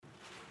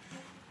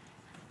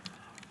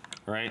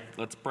All right,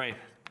 let's pray.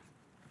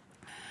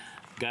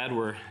 God,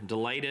 we're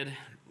delighted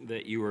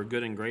that you are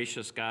good and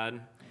gracious,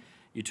 God.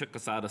 You took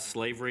us out of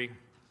slavery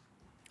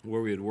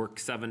where we would work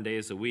 7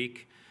 days a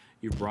week.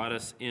 You brought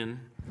us in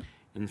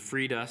and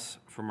freed us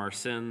from our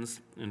sins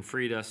and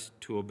freed us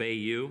to obey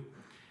you.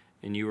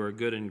 And you are a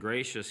good and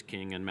gracious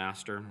King and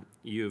Master.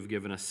 You have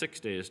given us 6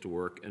 days to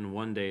work and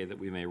 1 day that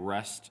we may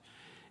rest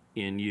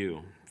in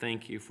you.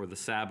 Thank you for the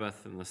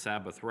Sabbath and the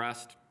Sabbath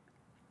rest.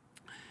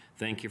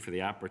 Thank you for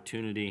the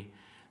opportunity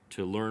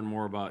to learn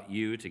more about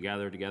you, to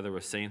gather together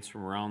with saints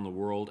from around the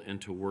world,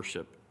 and to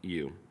worship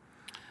you.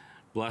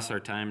 Bless our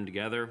time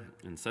together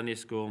in Sunday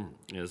school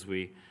as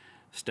we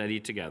study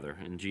together.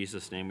 In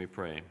Jesus' name we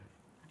pray.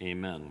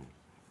 Amen.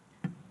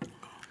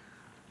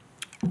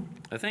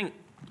 I think,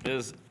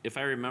 if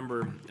I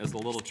remember as a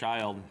little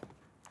child,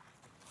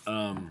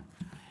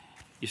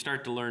 you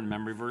start to learn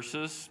memory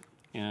verses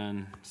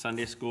in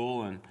Sunday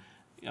school,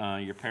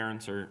 and your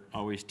parents are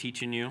always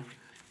teaching you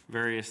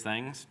various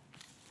things.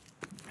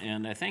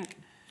 And I think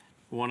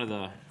one of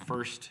the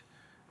first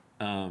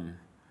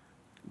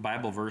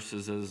Bible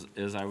verses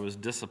as I was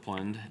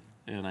disciplined,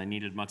 and I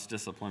needed much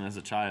discipline as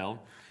a child,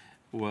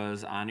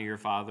 was honor your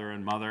father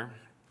and mother,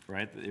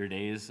 right? Your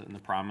days and the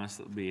promise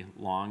that would be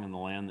long in the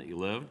land that you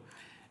live.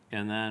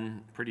 And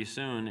then pretty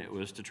soon it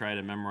was to try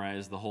to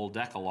memorize the whole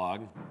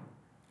Decalogue,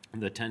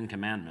 the 10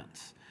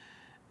 Commandments.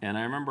 And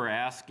I remember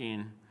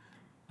asking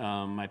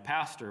my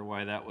pastor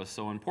why that was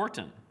so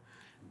important,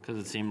 because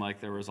it seemed like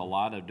there was a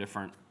lot of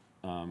different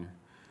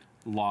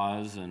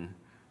laws and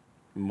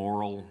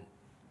moral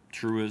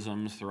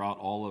truisms throughout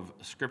all of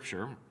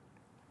Scripture.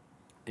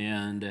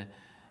 And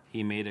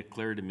he made it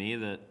clear to me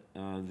that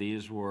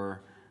these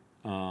were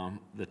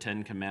the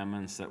 10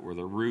 Commandments that were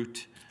the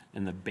root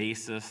and the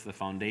basis, the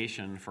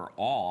foundation for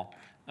all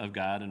of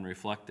God, and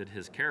reflected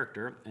his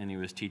character. And he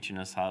was teaching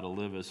us how to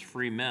live as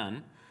free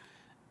men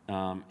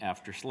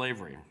after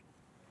slavery.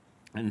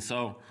 And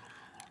so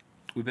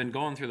we've been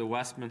going through the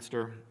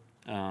Westminster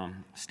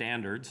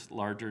standards,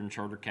 larger and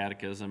shorter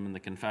catechism, and the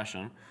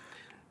confession.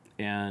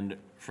 And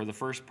for the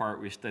first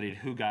part, we studied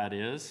who God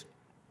is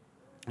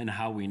and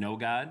how we know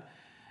God.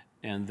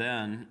 And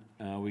then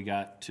we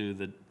got to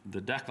the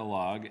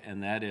Decalogue,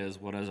 and that is,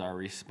 what is our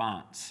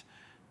response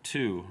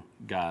to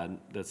God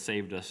that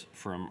saved us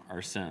from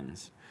our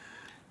sins?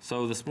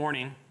 So this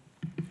morning,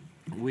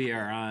 we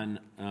are on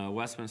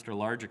Westminster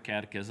Larger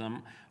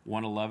Catechism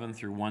 111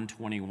 through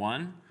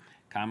 121,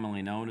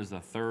 commonly known as the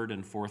third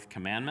and fourth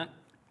commandment.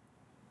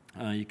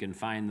 You can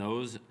find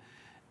those,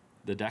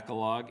 the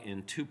Decalogue,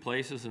 in two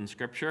places in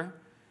Scripture.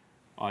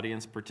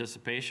 Audience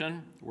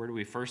participation. Where do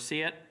we first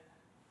see it?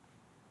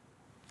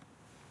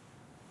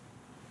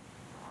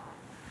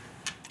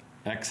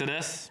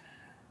 Exodus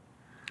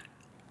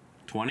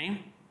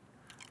 20.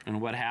 And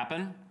what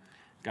happened?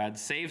 God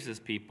saves his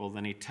people,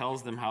 then he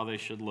tells them how they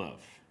should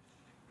live,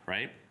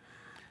 right?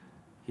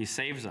 He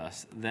saves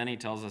us, then he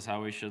tells us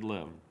how we should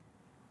live.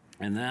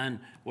 And then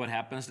what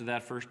happens to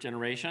that first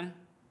generation?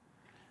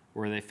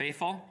 Were they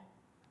faithful?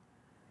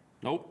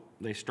 Nope.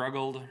 They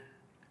struggled.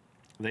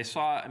 They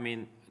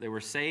they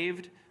were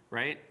saved,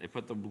 right? They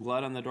put the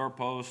blood on the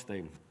doorpost.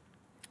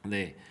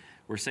 They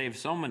were saved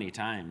so many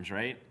times,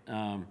 right?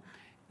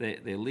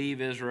 They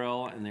leave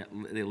Israel, and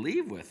they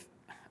leave with,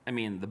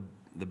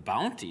 the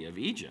bounty of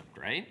Egypt,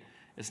 right?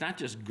 It's not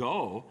just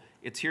go.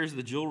 It's here's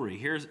the jewelry.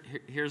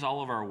 Here's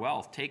all of our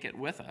wealth. Take it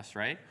with us,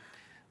 right?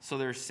 So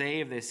they're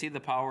saved. They see the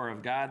power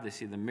of God. They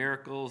see the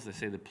miracles. They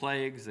see the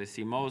plagues. They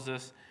see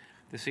Moses.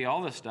 They see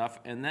all this stuff.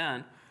 And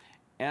then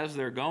as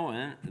they're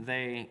going,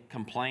 they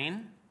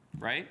complain,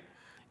 right?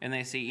 And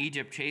they see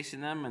Egypt chasing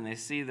them, and they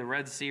see the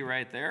Red Sea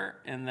right there.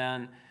 And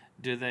then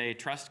do they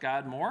trust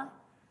God more?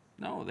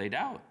 No, they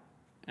doubt.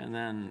 And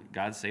then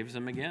God saves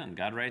them again.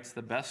 God writes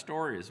the best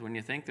stories. When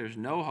you think there's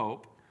no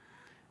hope,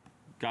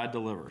 God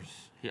delivers.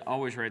 He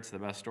always writes the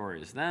best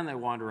stories. Then they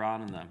wander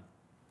on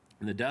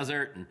in the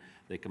desert, and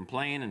they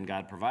complain, and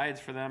God provides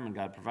for them,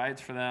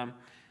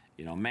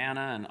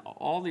 manna and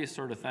all these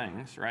sort of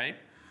things, right?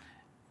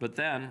 But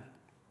then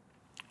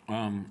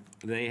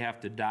they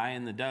have to die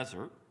in the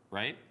desert,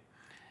 right?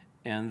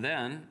 And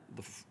then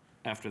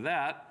after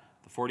that,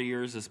 the 40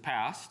 years has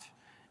passed,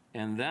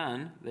 and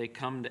then they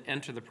come to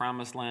enter the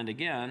promised land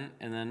again,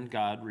 and then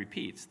God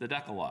repeats the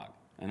Decalogue.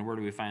 And where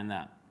do we find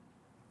that?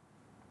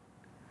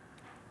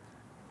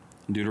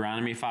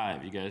 Deuteronomy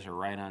 5. You guys are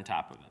right on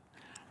top of it.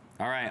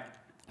 All right.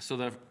 So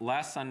the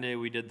last Sunday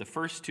we did the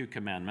first two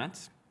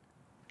commandments,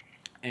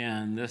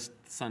 and this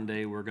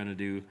Sunday we're going to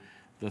do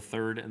the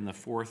third and the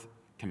fourth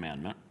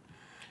commandment.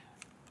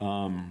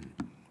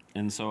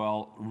 And so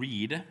I'll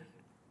read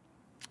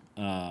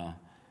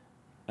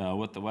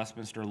what the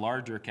Westminster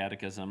Larger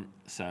Catechism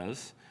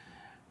says.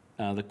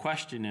 The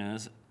question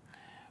is,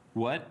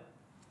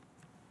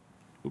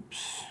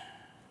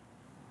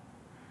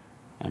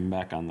 I'm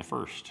back on the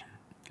first.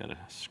 Got to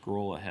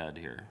scroll ahead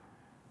here.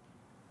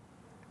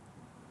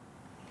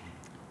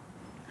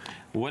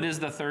 What is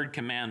the third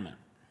commandment?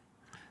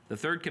 The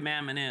third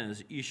commandment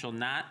is, you shall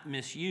not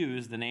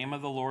misuse the name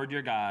of the Lord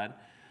your God,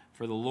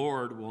 For the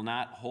Lord will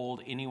not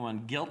hold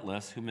anyone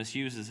guiltless who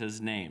misuses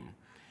his name.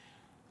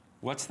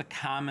 What's the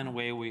common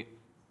way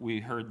we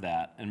heard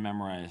that and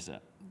memorized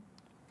it?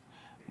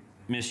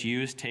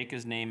 Misuse, take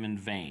his name in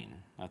vain.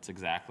 That's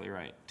exactly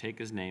right. Take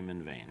his name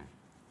in vain.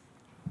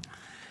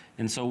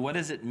 And so what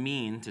does it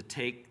mean to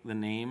take the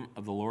name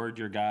of the Lord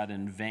your God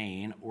in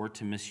vain, or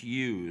to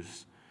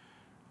misuse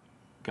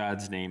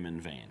God's name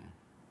in vain?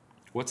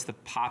 What's the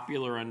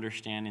popular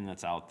understanding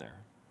that's out there?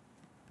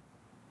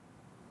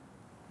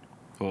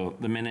 Well,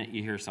 the minute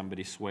you hear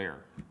somebody swear,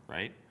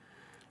 right?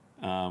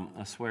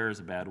 A swear is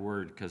a bad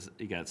word because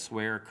you got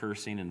swear,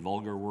 cursing, and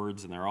vulgar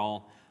words, and they're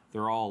all a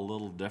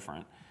little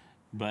different.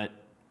 But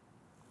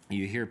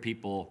you hear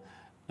people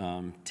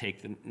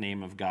take the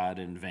name of God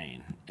in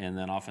vain, and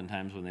then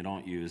oftentimes when they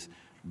don't use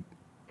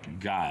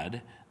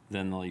God,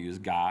 then they'll use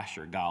gosh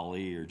or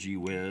golly or gee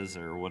whiz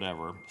or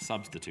whatever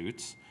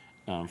substitutes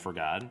for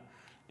God.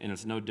 And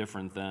it's no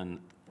different than,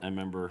 I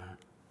remember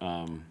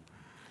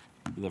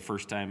the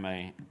first time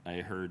I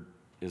heard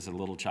as a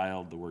little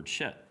child the word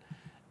shit.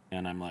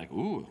 And I'm like,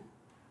 ooh,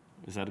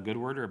 is that a good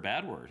word or a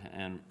bad word?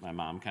 And my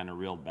mom kind of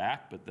reeled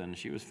back, but then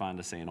she was fond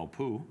of saying, oh,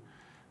 poo,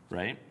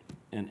 right?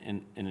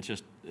 And it's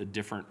just a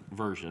different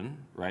version,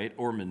 right?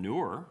 Or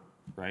manure,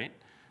 right?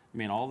 I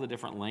mean, all the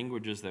different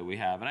languages that we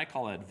have. And I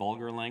call that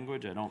vulgar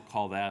language. I don't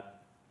call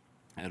that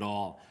at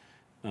all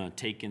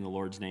taking the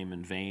Lord's name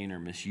in vain or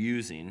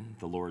misusing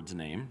the Lord's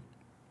name.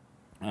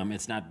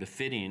 It's not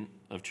befitting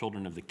of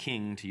children of the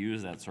King to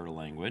use that sort of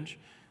language,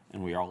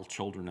 and we are all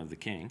children of the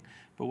King.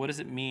 But what does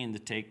it mean to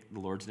take the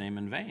Lord's name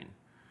in vain?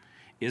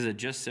 Is it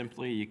just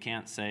simply you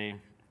can't say,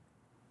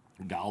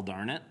 gol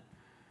darn it,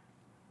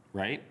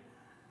 right?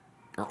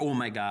 Or, oh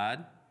my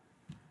God.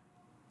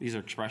 These are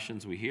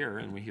expressions we hear,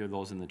 and we hear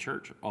those in the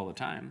church all the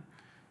time.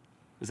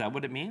 Is that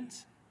what it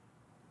means?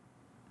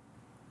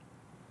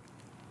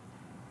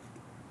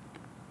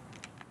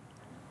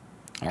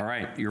 All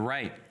right, you're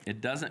right.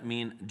 It doesn't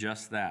mean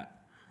just that.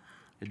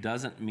 It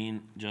doesn't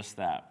mean just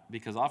that,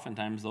 because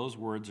oftentimes those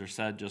words are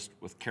said just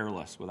with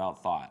careless,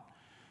 without thought.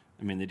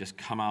 I mean, they just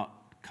come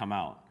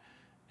out.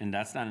 And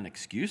that's not an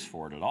excuse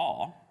for it at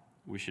all.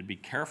 We should be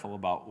careful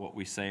about what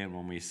we say and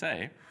when we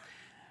say.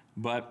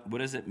 But what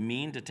does it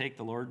mean to take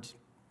the Lord's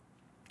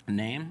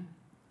name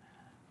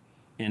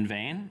in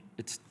vain?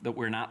 It's that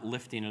we're not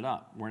lifting it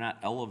up. We're not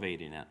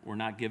elevating it. We're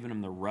not giving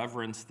him the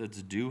reverence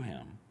that's due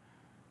him,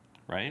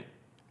 right?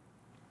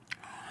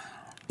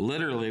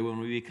 Literally, when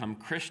we become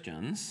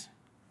Christians,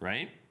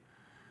 right,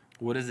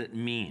 what does it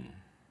mean?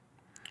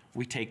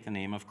 We take the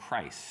name of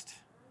Christ.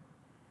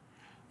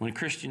 When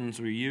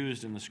Christians were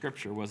used in the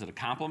scripture, was it a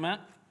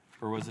compliment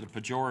or was it a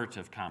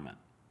pejorative comment?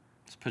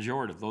 It's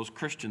pejorative. Those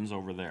Christians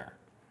over there,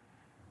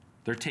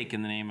 they're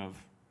taking the name of,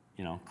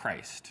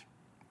 Christ.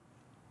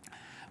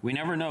 We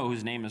never know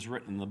whose name is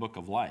written in the book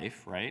of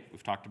life, right?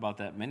 We've talked about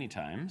that many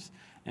times.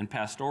 And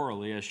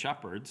pastorally, as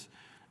shepherds,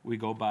 we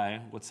go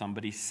by what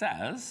somebody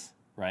says,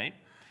 right?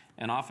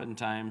 And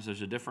oftentimes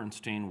there's a difference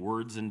between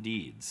words and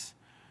deeds.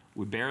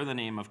 We bear the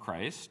name of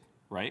Christ,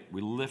 right?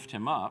 We lift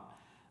him up,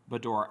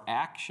 but do our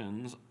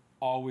actions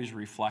always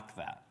reflect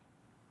that?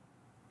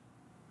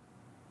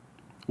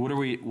 What are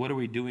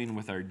we doing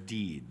with our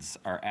deeds,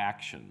 our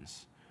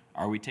actions?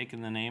 Are we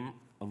taking the name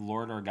of the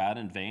Lord our God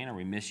in vain? Are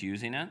we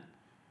misusing it?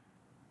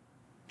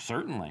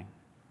 Certainly.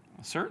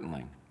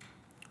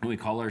 We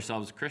call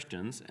ourselves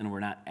Christians and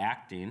we're not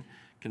acting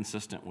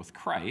consistent with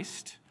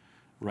Christ,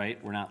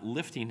 right? We're not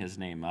lifting his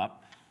name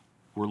up.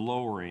 We're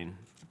lowering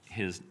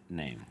his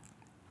name.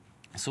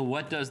 So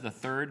what does the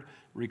third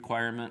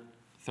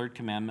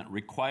commandment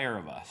require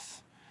of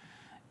us?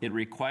 It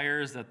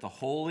requires that the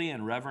holy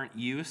and reverent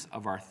use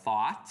of our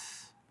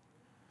thoughts,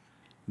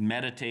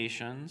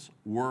 meditations,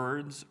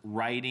 words,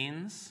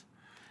 writings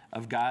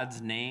of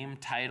God's name,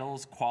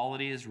 titles,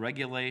 qualities,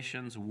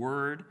 regulations,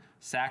 word,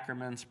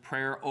 sacraments,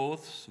 prayer,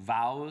 oaths,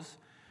 vows,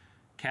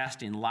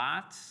 casting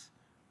lots,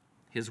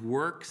 his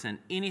works, and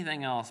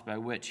anything else by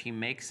which he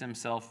makes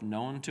himself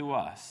known to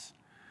us.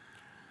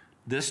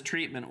 This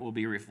treatment will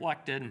be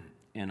reflected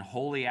in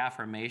holy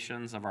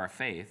affirmations of our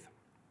faith.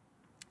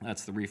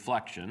 That's the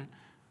reflection,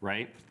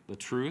 right? The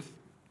truth,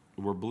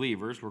 we're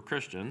believers, we're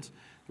Christians.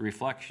 The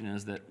reflection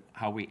is that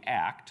how we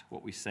act,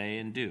 what we say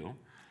and do,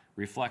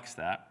 reflects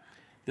that.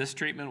 This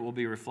treatment will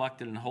be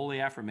reflected in holy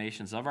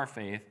affirmations of our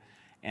faith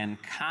and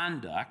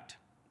conduct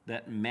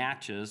that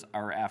matches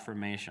our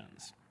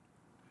affirmations,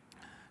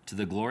 to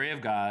the glory of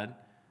God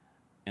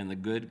and the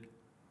good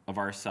of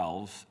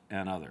ourselves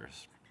and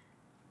others.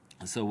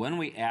 And so when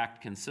we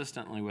act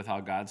consistently with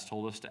how God's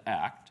told us to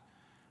act,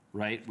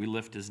 right, we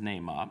lift his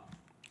name up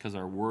because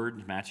our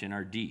words matching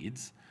our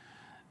deeds.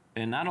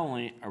 And not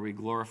only are we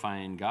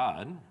glorifying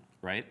God,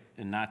 right,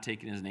 and not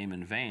taking his name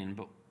in vain,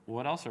 but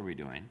what else are we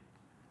doing?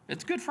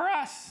 It's good for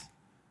us.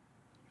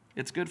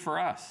 It's good for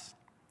us.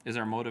 Is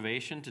our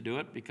motivation to do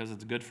it because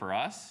it's good for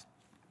us?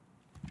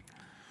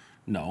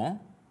 No.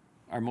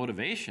 Our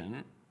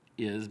motivation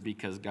is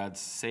because God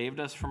saved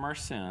us from our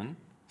sin,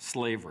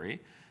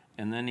 slavery,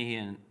 and then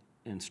he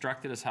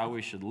instructed us how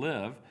we should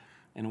live,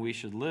 and we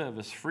should live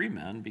as free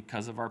men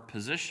because of our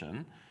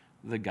position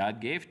that God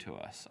gave to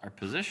us. Our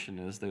position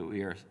is that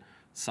we are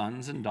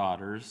sons and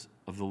daughters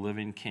of the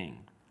living King,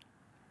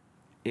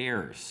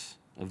 heirs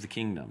of the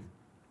kingdom.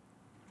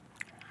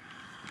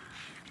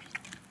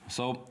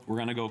 So we're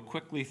going to go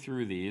quickly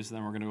through these,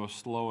 then we're going to go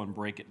slow and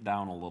break it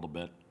down a little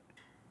bit.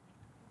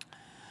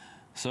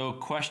 So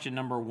question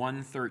number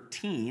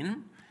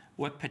 113,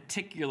 what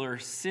particular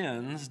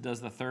sins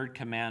does the third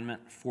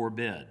commandment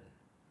forbid?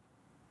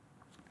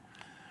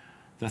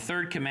 The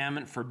third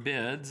commandment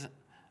forbids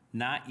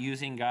not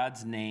using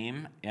God's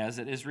name as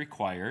it is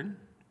required,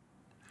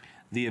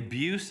 the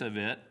abuse of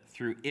it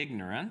through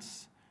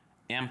ignorance,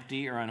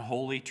 empty or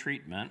unholy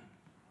treatment,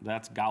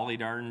 that's golly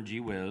darn gee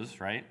whiz,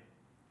 right?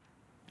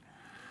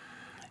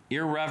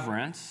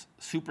 Irreverence,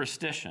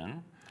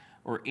 superstition,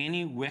 or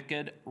any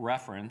wicked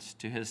reference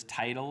to his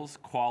titles,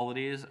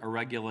 qualities, or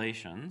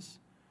regulations,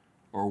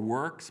 or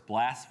works,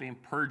 blasphemy,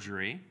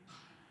 perjury,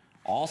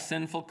 all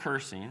sinful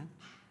cursing,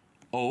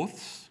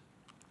 oaths.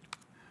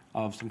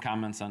 I'll have some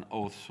comments on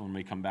oaths when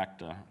we come back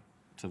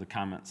to the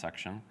comment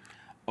section.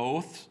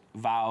 Oaths,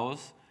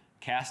 vows,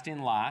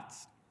 casting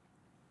lots,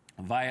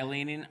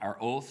 violating our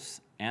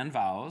oaths and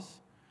vows,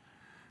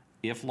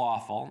 if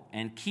lawful,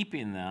 and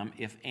keeping them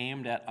if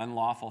aimed at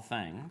unlawful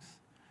things,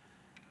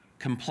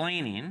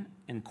 complaining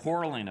and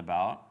quarreling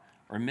about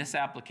or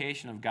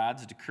misapplication of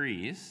God's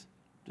decrees,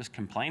 just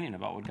complaining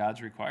about what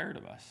God's required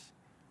of us.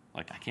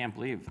 Like, I can't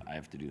believe I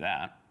have to do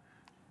that.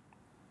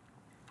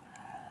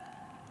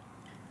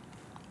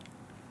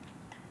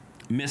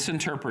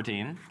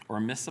 Misinterpreting or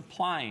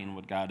misapplying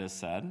what God has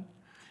said,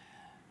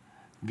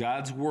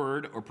 God's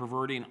word, or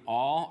perverting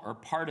all or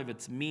part of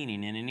its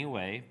meaning in any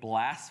way,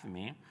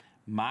 blasphemy,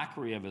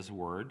 mockery of his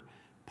word,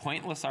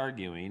 pointless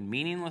arguing,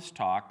 meaningless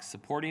talk,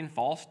 supporting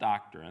false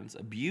doctrines,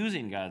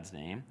 abusing God's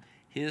name,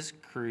 his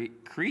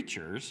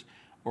creatures,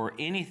 or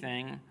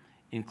anything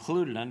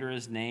included under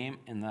his name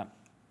in the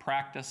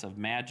practice of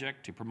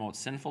magic to promote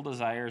sinful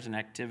desires and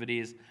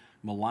activities,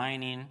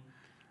 maligning,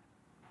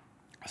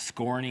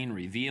 scorning,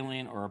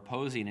 revealing, or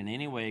opposing in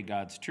any way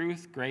God's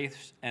truth,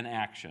 grace, and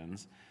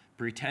actions,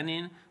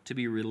 pretending to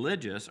be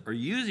religious or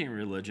using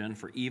religion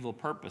for evil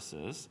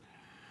purposes,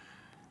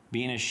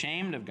 being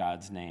ashamed of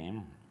God's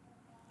name,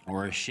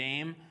 or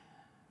ashamed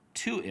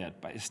to it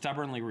by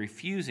stubbornly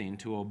refusing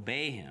to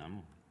obey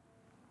him,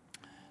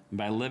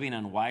 by living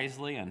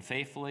unwisely,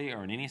 unfaithfully,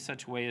 or in any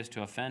such way as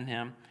to offend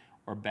him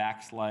or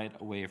backslide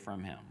away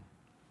from him.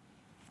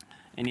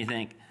 And you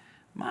think,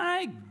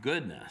 my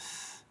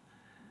goodness,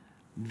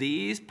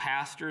 these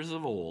pastors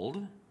of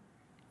old,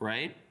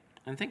 right?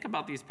 And think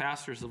about these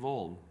pastors of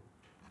old.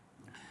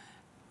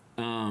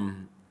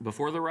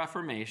 Before the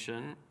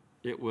Reformation,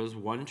 it was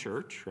one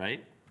church,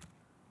 right?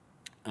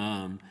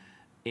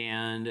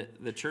 And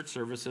the church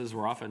services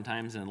were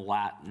oftentimes in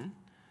Latin.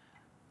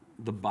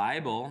 The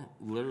Bible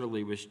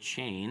literally was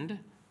chained,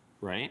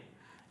 right?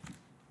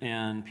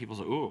 And people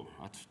say, ooh,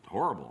 that's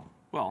horrible.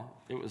 Well,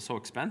 it was so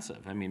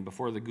expensive. I mean,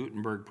 before the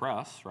Gutenberg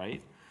press,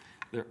 right?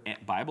 Their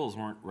Bibles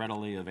weren't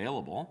readily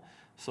available,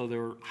 so they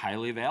were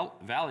highly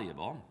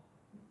valuable.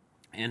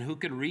 And who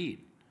could read?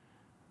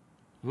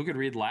 Who could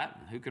read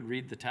Latin? Who could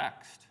read the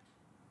text?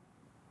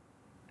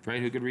 Right?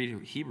 Who could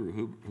read Hebrew?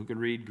 Who could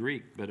read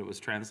Greek? But it was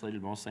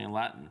translated mostly in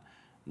Latin.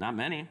 Not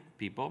many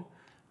people,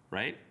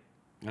 right?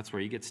 That's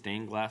where you get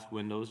stained glass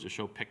windows to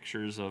show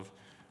pictures of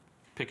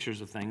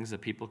things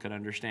that people could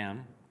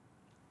understand.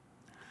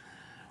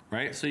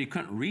 Right? So you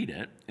couldn't read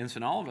it. And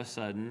so all of a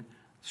sudden,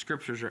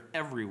 scriptures are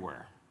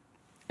everywhere,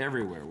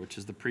 which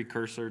is the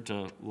precursor to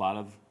a lot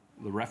of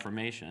the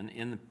Reformation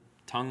in the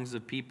tongues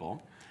of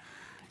people.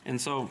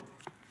 And so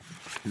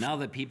now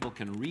that people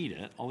can read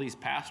it, all these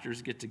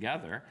pastors get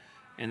together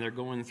and they're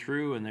going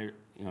through and they're,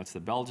 it's the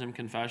Belgian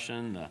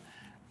Confession, the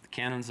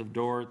Canons of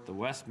Dort, the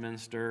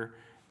Westminster,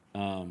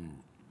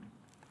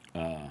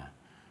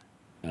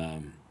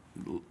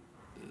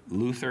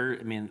 Luther.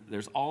 I mean,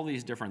 there's all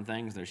these different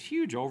things. There's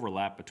huge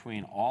overlap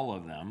between all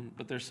of them,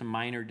 but there's some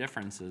minor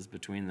differences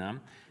between them.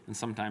 And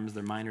sometimes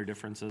their minor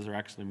differences are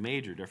actually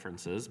major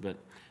differences, but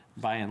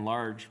by and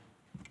large,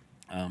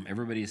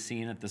 everybody's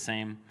seeing it the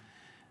same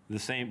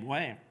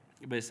way.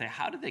 But you say,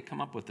 how did they come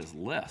up with this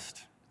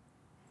list?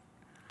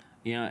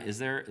 Is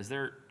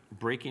there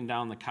breaking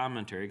down the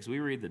commentary? Because we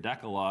read the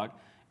Decalogue,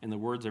 and the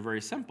words are very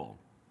simple.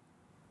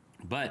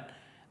 But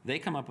they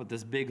come up with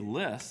this big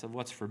list of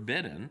what's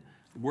forbidden.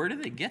 Where do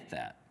they get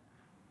that?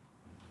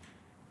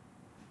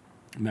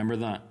 Remember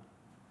the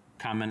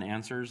common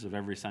answers of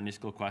every Sunday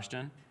school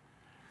question?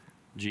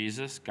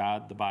 Jesus,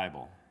 God, the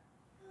Bible.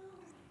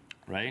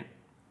 Right?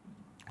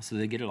 So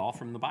they get it all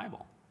from the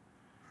Bible.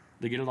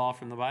 They get it all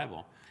from the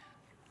Bible.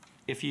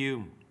 If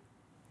you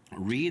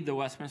read the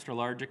Westminster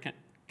Larger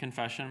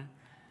Confession,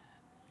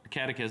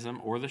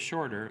 Catechism, or the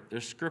shorter,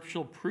 there's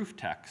scriptural proof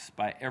texts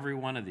by every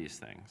one of these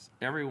things.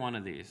 Every one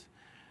of these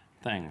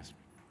things.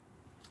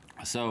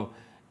 So,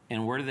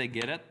 and where do they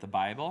get it? The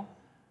Bible,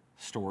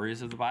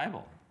 stories of the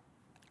Bible.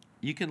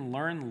 You can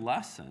learn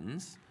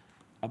lessons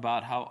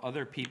about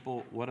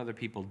what other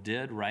people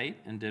did right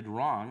and did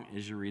wrong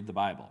as you read the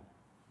Bible.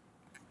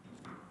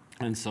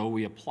 And so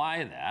we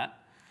apply that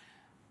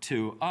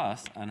to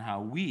us on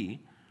how we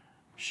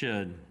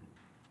should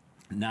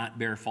not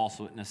bear false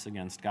witness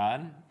against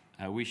God,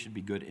 how we should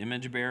be good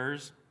image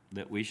bearers,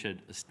 that we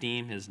should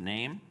esteem his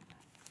name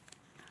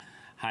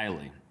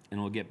highly. And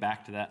we'll get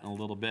back to that in a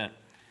little bit.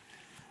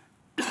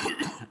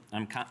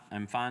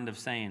 I'm fond of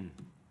saying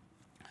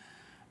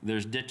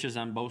there's ditches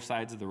on both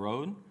sides of the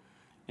road,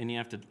 and you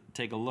have to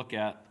take a look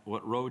at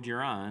what road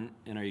you're on,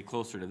 and are you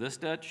closer to this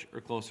ditch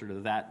or closer to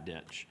that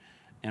ditch?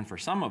 And for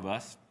some of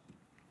us,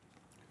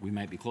 we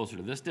might be closer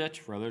to this ditch.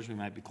 For others, we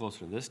might be closer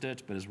to this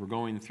ditch. But as we're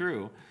going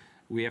through,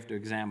 we have to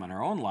examine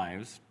our own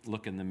lives,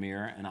 look in the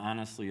mirror, and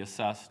honestly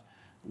assess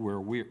where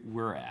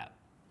we're at.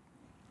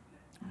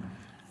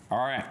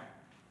 All right.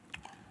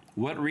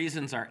 What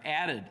reasons are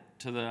added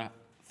to the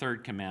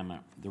third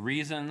commandment? The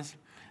reasons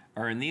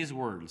are in these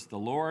words: the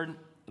Lord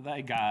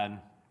thy God,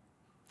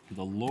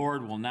 the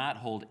Lord will not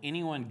hold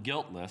anyone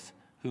guiltless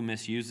who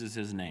misuses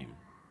his name.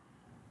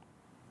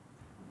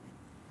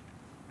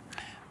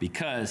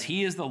 Because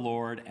he is the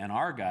Lord and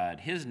our God,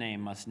 his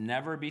name must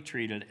never be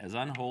treated as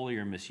unholy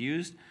or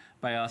misused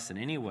by us in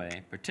any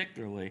way,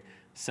 particularly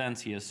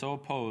since he is so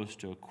opposed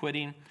to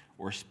acquitting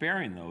or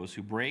sparing those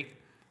who break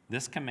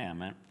this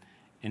commandment,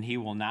 and he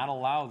will not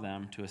allow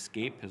them to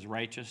escape his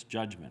righteous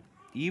judgment,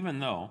 even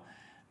though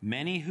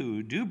many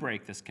who do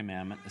break this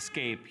commandment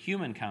escape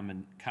human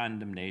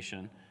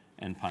condemnation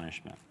and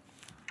punishment.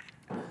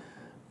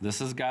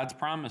 This is God's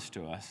promise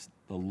to us: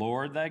 the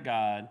Lord thy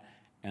God,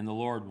 and the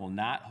Lord will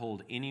not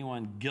hold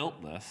anyone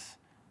guiltless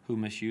who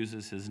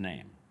misuses his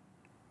name.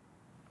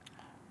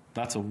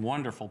 That's a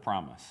wonderful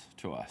promise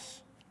to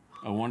us.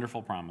 A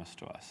wonderful promise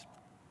to us.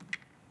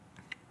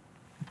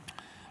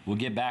 We'll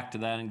get back to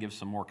that and give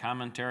some more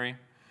commentary.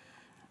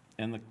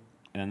 And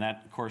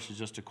that, of course, is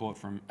just a quote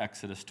from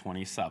Exodus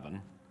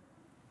 27.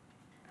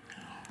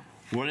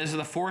 What is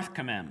the fourth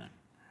commandment?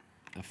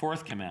 The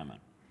fourth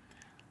commandment.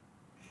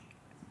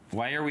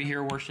 Why are we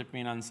here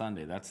worshiping on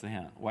Sunday? That's the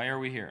hint. Why are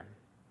we here?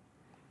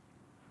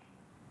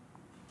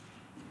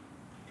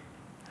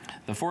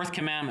 The fourth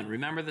commandment: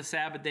 remember the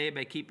Sabbath day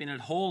by keeping it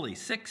holy.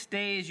 6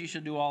 days you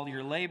shall do all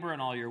your labor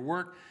and all your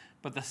work,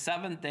 but the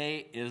seventh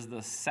day is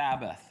the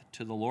Sabbath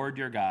to the Lord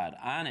your God.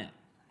 On it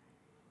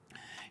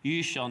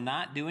you shall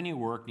not do any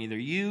work, neither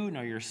you,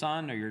 nor your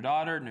son, nor your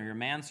daughter, nor your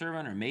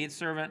manservant or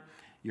maidservant,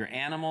 your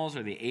animals,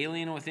 or the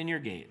alien within your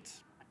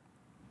gates.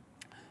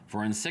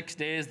 For in 6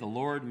 days the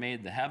Lord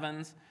made the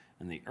heavens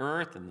and the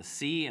earth and the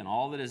sea and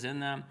all that is in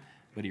them,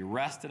 but he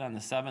rested on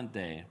the seventh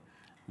day.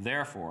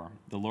 Therefore,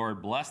 the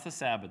Lord blessed the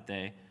Sabbath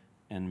day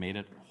and made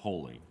it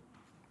holy.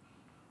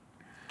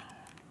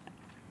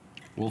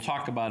 We'll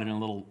talk about it in a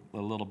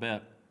little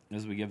bit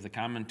as we give the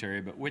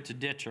commentary, but which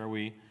ditch are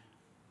we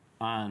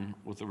on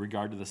with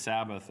regard to the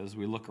Sabbath as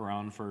we look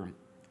around for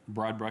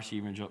Broadbrush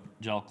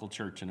Evangelical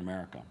Church in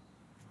America?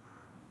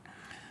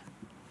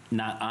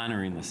 Not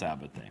honoring the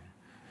Sabbath day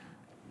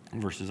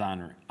versus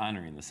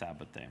honoring the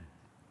Sabbath day.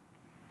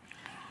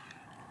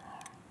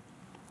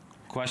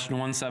 Question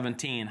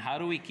 117, how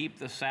do we keep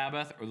the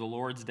Sabbath or the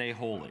Lord's day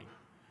holy?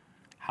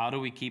 How do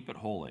we keep it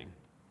holy?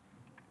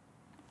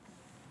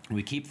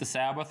 We keep the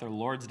Sabbath or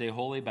Lord's day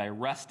holy by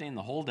resting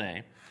the whole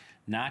day,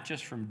 not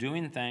just from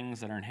doing things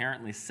that are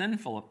inherently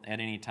sinful at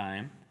any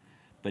time,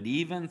 but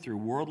even through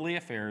worldly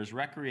affairs,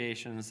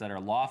 recreations that are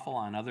lawful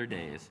on other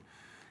days,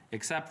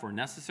 except for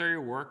necessary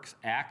works,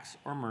 acts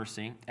of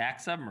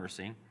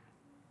mercy.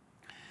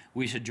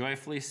 We should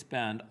joyfully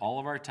spend all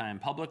of our time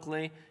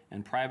publicly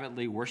and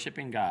privately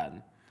worshiping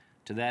God.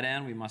 To that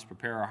end, we must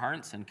prepare our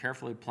hearts and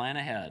carefully plan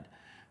ahead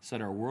so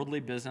that our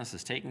worldly business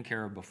is taken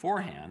care of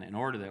beforehand in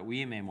order that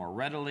we may more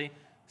readily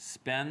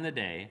spend the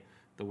day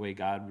the way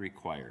God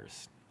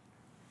requires.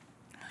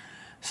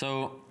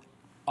 So,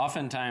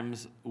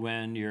 oftentimes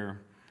when you're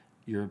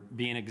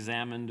being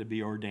examined to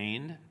be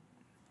ordained,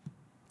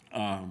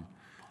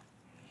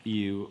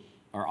 you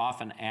are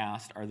often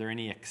asked, are there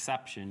any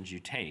exceptions you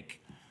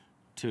take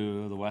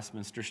to the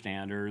Westminster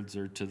Standards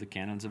or to the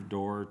Canons of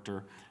Dort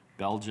or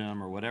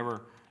Belgium or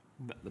whatever,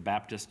 the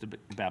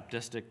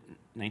Baptistic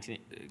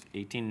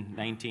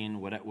 1819,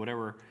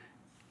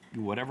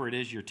 whatever it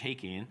is you're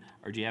taking,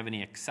 or do you have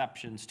any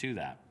exceptions to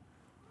that?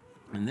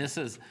 And this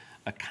is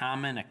a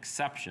common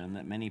exception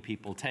that many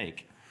people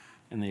take.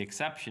 And the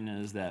exception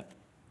is that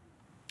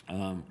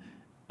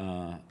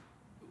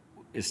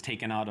is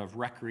taken out of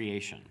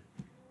recreation.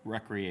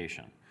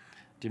 Recreation.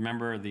 Do you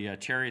remember the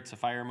Chariots of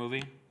Fire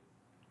movie?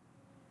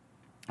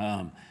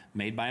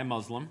 Made by a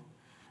Muslim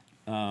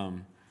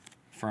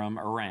from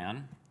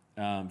Iran,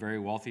 very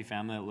wealthy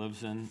family that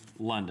lives in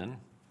London.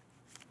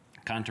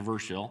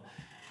 Controversial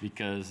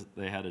because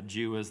they had a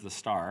Jew as the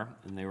star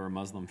and they were a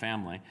Muslim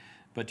family.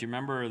 But do you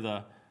remember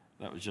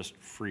that was just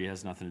free,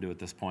 has nothing to do at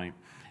this point.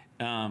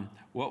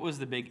 What was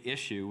the big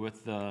issue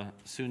with the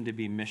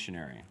soon-to-be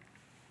missionary?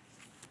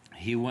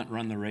 He wouldn't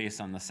run the race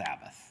on the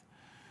Sabbath.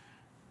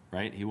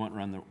 right? He wouldn't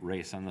run the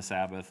race on the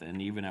Sabbath.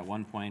 And even at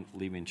one point,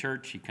 leaving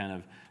church, he kind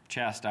of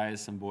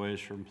chastised some boys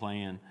from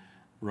playing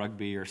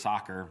rugby or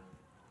soccer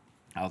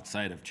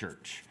outside of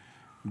church.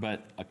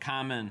 But a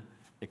common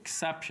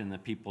exception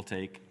that people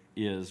take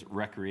is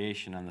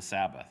recreation on the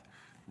Sabbath.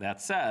 That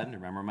said,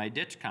 remember my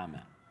ditch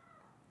comment,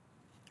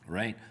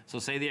 right? So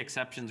say the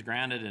exception's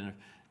granted, and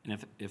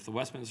if the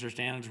Westminster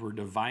Standards were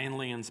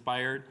divinely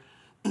inspired,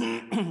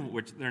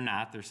 which they're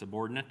not, they're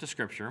subordinate to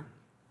Scripture,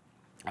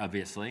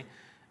 obviously,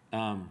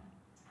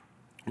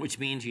 which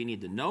means you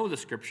need to know the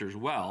Scriptures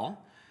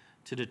well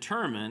to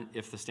determine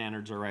if the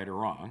standards are right or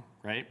wrong,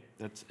 right?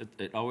 That's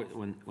it always,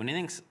 when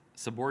anything's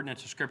subordinate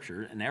to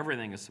Scripture, and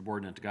everything is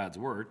subordinate to God's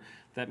Word,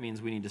 that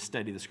means we need to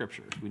study the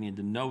Scriptures. We need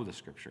to know the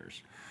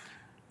Scriptures.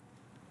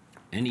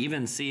 And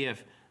even see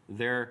if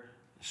their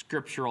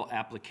scriptural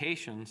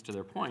applications to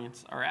their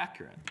points are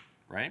accurate,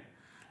 right?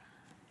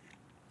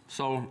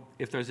 So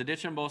if there's a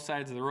ditch on both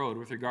sides of the road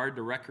with regard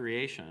to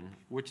recreation,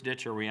 which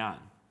ditch are we on?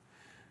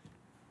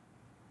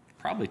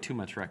 Probably too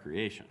much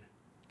recreation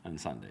on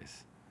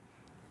Sundays,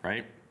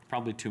 right?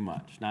 Probably too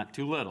much, not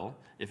too little.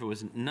 If it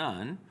was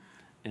none,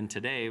 and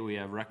today we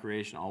have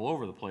recreation all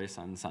over the place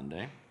on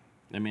Sunday.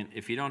 I mean,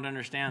 if you don't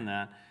understand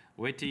that,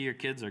 wait till your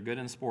kids are good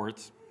in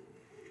sports,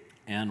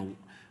 and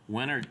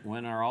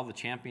when are all the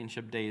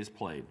championship days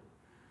played?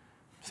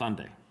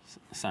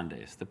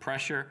 Sundays. The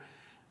pressure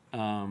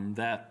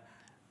that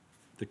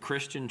the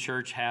Christian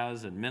church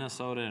has in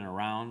Minnesota and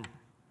around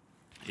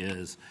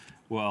is,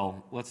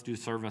 well, let's do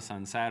service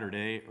on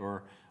Saturday,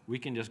 or we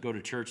can just go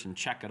to church and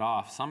check it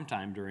off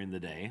sometime during the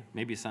day,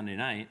 maybe Sunday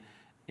night,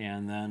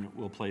 and then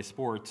we'll play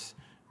sports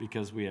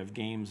because we have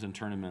games and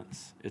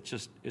tournaments. It's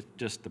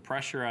just the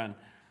pressure on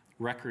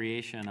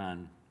recreation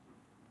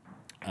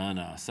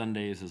on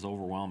Sundays is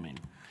overwhelming.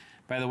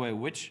 By the way,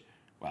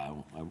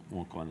 well, I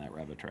won't go on that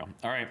rabbit trail.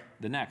 All right,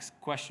 the next,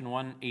 question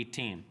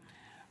 118.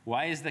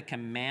 Why is the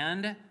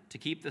command to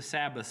keep the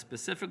Sabbath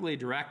specifically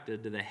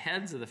directed to the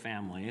heads of the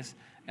families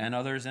and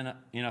others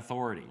in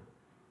authority?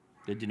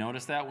 Did you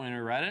notice that when we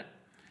read it?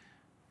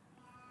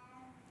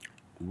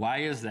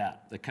 Why is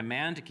that? The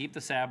command to keep the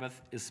Sabbath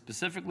is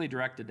specifically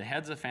directed to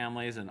heads of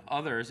families and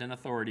others in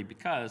authority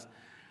because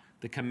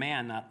the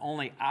command not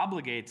only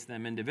obligates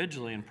them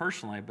individually and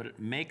personally, but it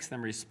makes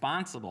them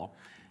responsible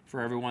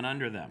for everyone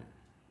under them.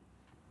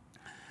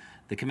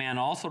 The command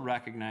also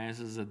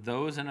recognizes that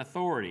those in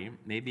authority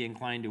may be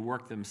inclined to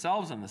work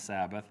themselves on the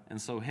Sabbath and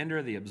so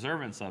hinder the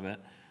observance of it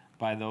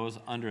by those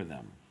under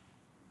them.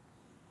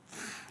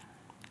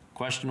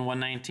 Question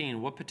 119,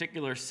 what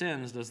particular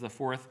sins does the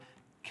fourth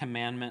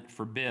commandment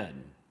forbid?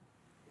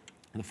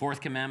 The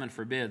fourth commandment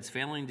forbids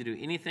failing to do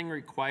anything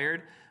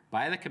required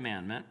by the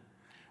commandment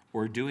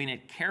or doing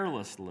it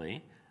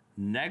carelessly,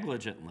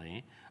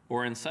 negligently,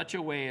 or in such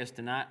a way as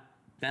to not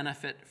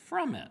benefit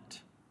from it,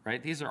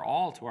 right? These are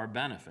all to our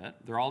benefit.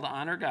 They're all to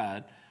honor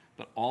God,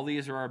 but all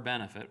these are our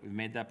benefit. We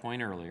made that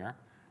point earlier.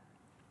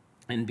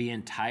 And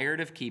being tired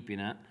of keeping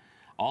it,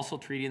 also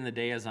treating the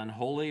day as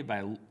unholy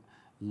by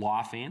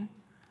loafing,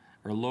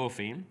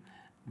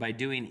 by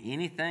doing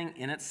anything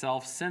in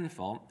itself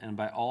sinful, and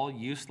by all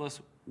useless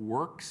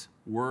works,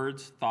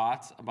 words,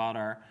 thoughts about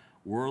our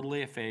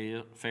worldly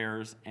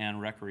affairs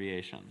and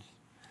recreations.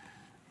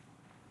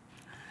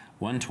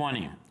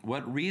 120.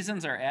 What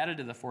reasons are added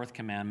to the fourth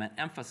commandment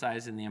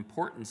emphasizing the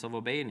importance of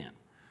obeying it?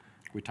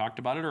 We talked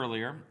about it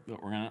earlier,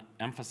 but we're going to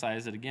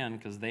emphasize it again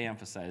because they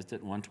emphasized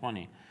it in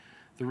 120.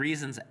 The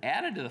reasons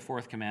added to the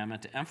fourth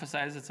commandment to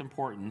emphasize its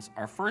importance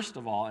are first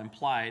of all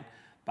implied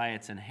by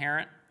its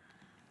inherent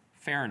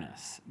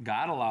fairness.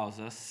 God allows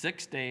us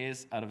 6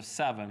 days out of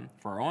 7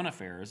 for our own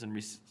affairs and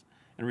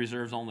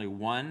reserves only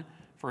one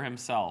for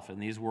himself in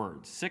these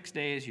words. 6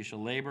 days you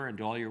shall labor and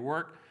do all your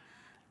work.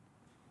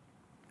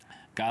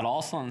 God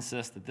also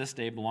insists that this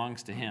day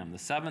belongs to him. The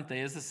seventh day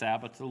is the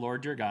Sabbath to the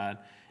Lord your God,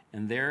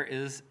 and there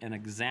is an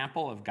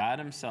example of God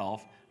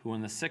himself, who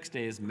in the 6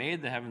 days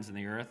made the heavens and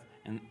the earth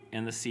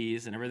and the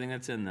seas and everything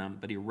that's in them,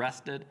 but he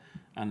rested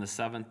on the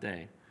seventh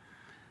day.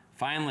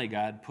 Finally,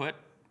 God put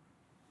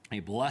a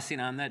blessing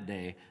on that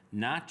day,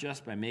 not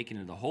just by making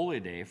it a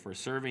holy day for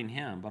serving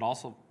him, but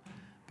also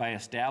by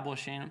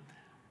establishing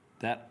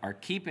that our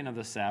keeping of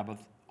the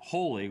Sabbath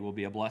holy will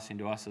be a blessing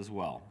to us as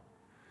well.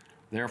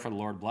 Therefore, the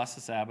Lord blessed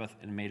the Sabbath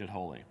and made it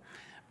holy.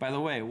 By the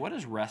way, what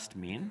does rest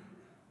mean?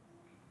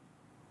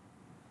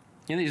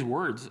 These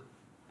words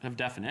have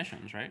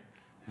definitions, right?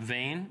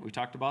 Vain, we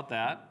talked about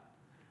that.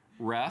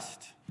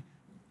 Rest.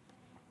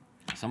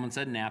 Someone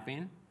said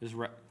napping.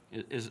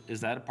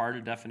 Is that a part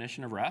of the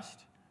definition of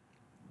rest?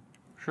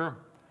 Sure.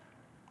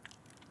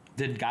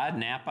 Did God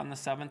nap on the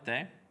seventh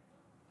day?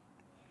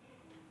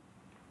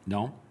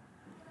 No.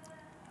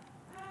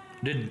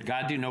 Did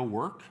God do no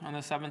work on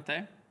the seventh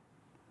day?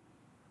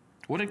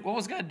 What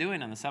was God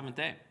doing on the seventh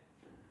day?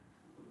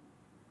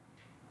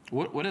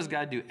 What does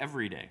God do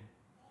every day?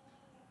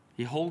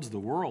 He holds the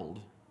world.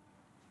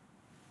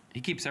 He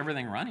keeps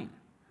everything running,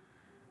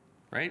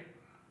 right?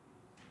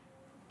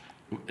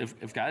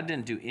 If God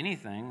didn't do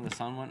anything, the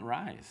sun wouldn't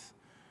rise.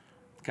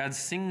 God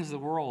sings the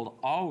world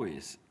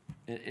always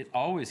It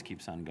always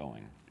keeps on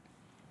going.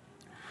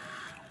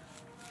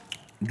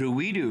 Do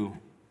we do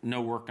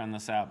no work on the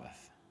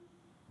Sabbath?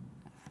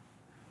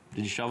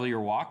 Did you shovel your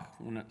walk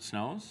when it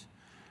snows?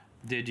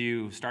 Did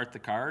you start the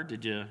car?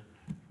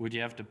 Would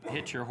you have to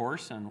hitch your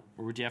horse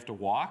or would you have to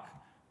walk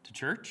to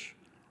church?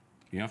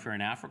 You know, if you're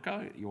in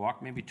Africa, you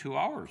walk maybe 2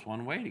 hours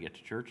one way to get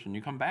to church and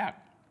you come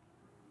back.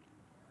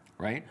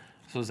 Right?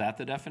 So is that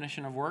the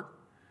definition of work?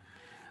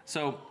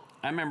 So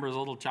I remember as a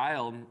little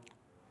child,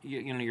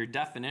 you know, your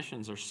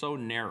definitions are so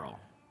narrow.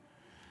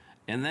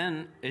 And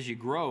then as you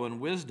grow in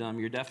wisdom,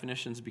 your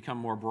definitions become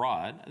more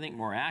broad, I think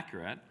more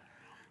accurate.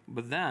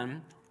 But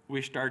then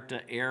we start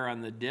to err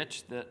on the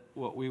ditch that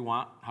what we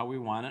want, how we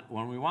want it,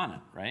 when we want it,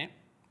 right?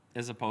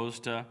 As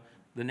opposed to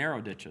the narrow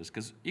ditches.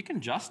 Because you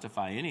can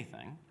justify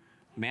anything.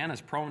 Man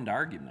is prone to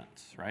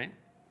arguments, right?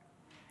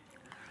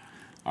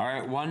 All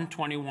right,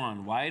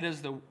 121. Why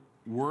does the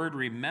word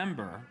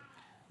remember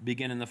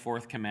begin in the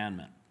fourth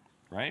commandment,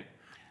 right?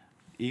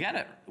 You got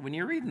to, when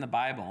you're reading the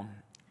Bible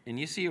and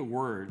you see a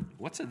word,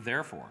 what's it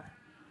there for,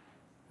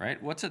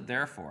 right? What's it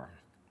there for?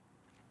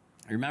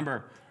 I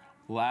remember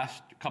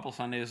last couple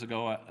Sundays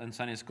ago in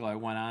Sunday school, I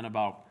went on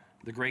about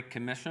the Great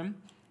Commission.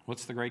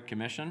 What's the Great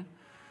Commission?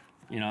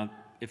 You know,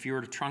 if you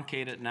were to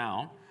truncate it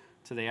now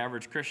to the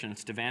average Christian,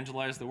 it's to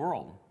evangelize the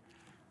world,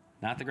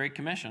 not the Great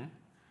Commission.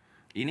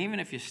 And even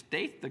if you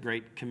state the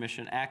Great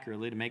Commission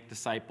accurately to make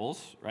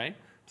disciples, right?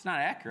 It's not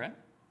accurate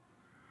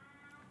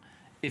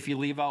if you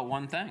leave out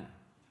one thing,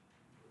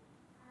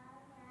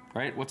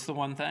 right? What's the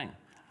one thing?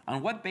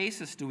 On what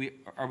basis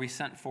are we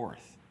sent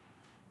forth?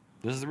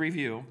 This is the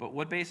review, but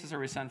what basis are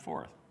we sent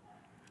forth?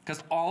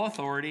 Because all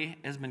authority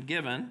has been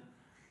given.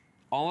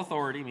 All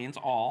authority means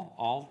all.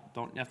 All,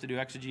 don't have to do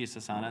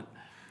exegesis on it,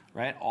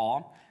 right?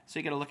 All. So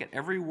you got to look at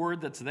every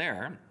word that's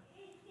there.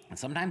 And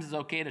sometimes it's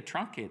okay to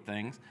truncate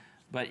things,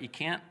 but you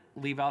can't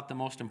leave out the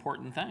most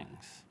important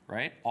things,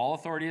 right? All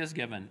authority is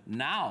given.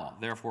 Now,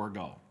 therefore,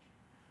 go.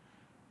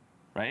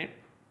 Right?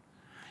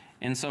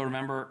 And so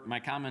remember, my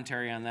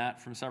commentary on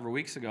that from several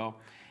weeks ago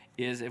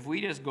is if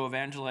we just go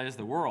evangelize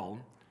the world,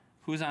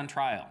 who's on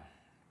trial?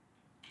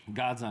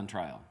 God's on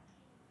trial.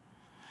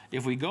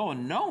 If we go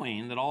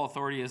knowing that all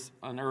authority is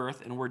on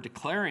earth and we're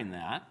declaring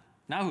that,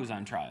 now who's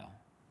on trial?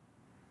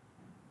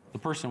 The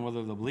person,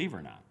 whether they believe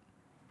or not.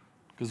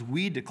 Because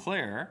we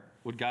declare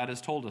what God has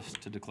told us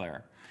to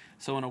declare.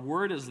 So when a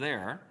word is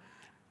there,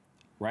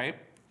 right,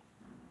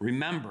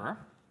 remember,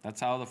 that's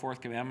how the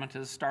fourth commandment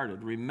is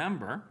started.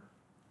 Remember,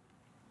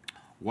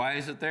 why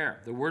is it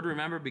there? The word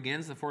remember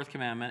begins the fourth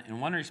commandment in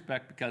one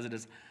respect because it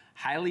is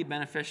highly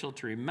beneficial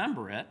to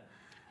remember it.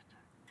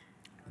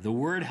 The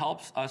word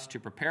helps us to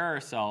prepare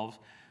ourselves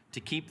to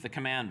keep the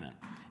commandment.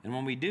 And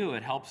when we do,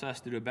 it helps us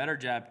to do a better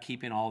job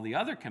keeping all the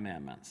other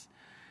commandments.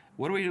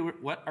 What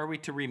are we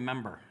to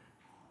remember?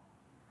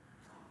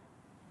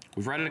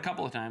 We've read it a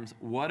couple of times.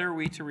 What are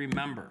we to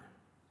remember?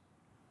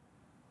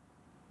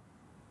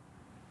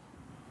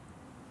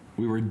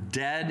 We were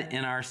dead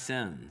in our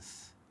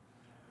sins.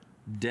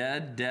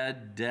 Dead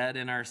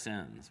in our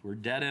sins. We're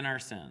dead in our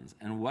sins.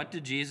 And what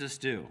did Jesus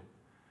do?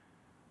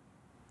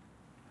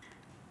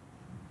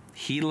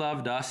 He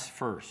loved us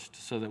first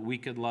so that we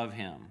could love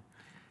him.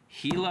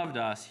 He loved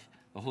us.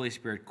 The Holy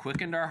Spirit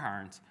quickened our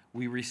hearts.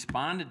 We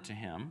responded to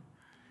him,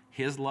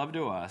 his love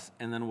to us.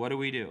 And then what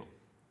do?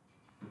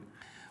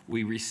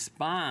 We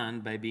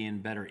respond by being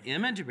better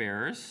image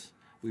bearers.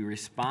 We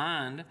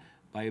respond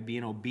by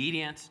being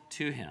obedient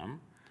to him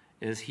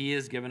as he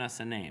has given us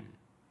a name.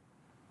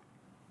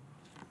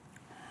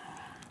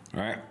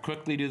 All right,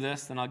 quickly do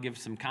this, then I'll give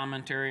some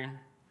commentary.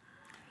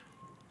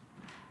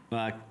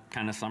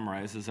 Kind of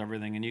summarizes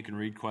everything, and you can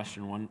read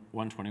question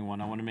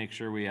 121. I want to make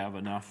sure we have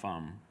enough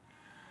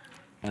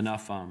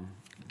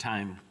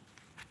time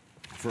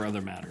for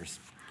other matters.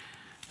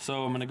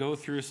 So I'm going to go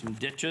through some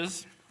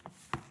ditches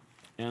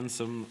and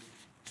some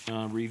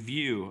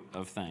review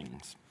of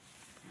things.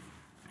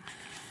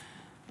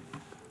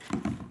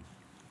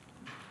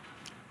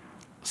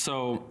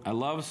 So I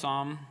love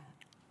Psalm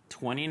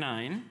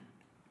 29,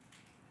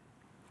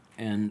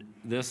 and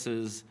this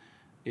is,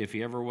 if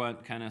you ever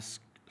want kind of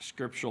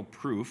scriptural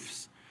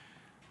proofs,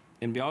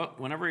 and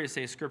whenever you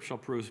say scriptural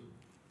proofs,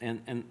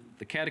 and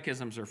the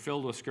catechisms are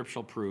filled with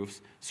scriptural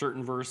proofs,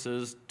 certain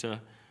verses to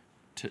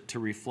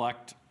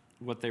reflect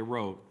what they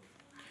wrote.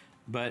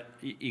 But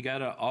you got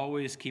to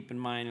always keep in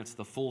mind it's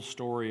the full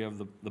story of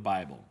the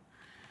Bible.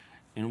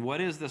 And what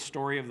is the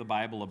story of the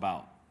Bible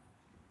about?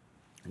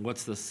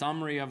 What's the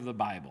summary of the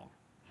Bible?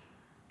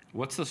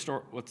 What's the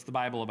story? What's the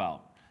Bible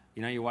about?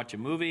 You know, you watch a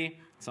movie,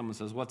 someone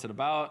says, "What's it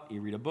about?" You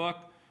read a book,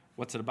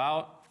 "What's it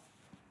about?"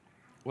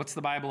 What's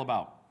the Bible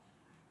about?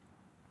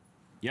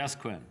 Yes,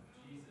 Quinn?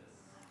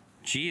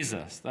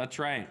 Jesus, that's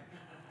right.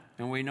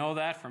 And we know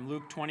that from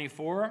Luke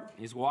 24.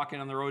 He's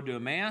walking on the road to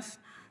Emmaus,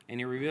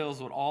 and he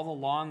reveals what all the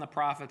law and the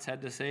prophets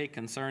had to say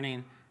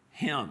concerning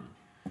him.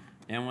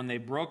 And when they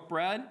broke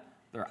bread,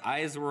 their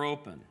eyes were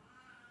open.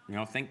 You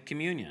know, think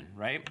communion,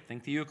 right?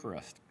 Think the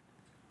Eucharist.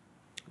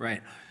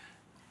 Right.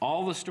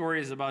 All the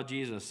stories about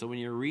Jesus. So when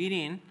you're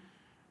reading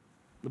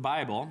the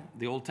Bible,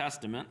 the Old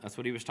Testament, that's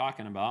what he was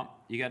talking about.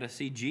 You got to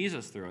see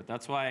Jesus through it.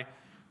 That's why a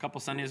couple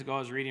Sundays ago I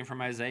was reading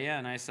from Isaiah,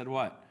 and I said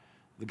what?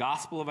 The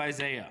Gospel of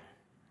Isaiah,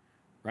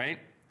 right?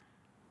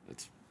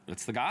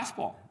 It's the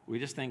Gospel. We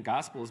just think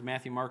Gospel is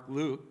Matthew, Mark,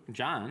 Luke,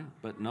 John,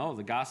 but no,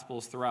 the Gospel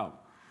is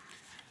throughout.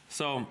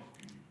 So,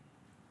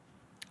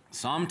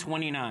 Psalm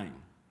 29.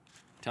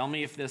 Tell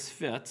me if this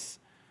fits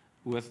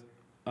with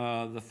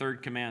the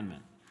third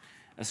commandment.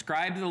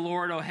 Ascribe to the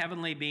Lord, O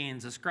heavenly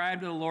beings.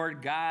 Ascribe to the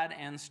Lord God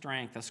and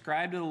strength.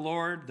 Ascribe to the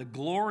Lord the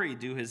glory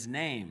due his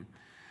name.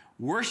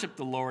 Worship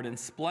the Lord in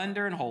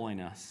splendor and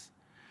holiness.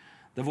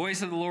 The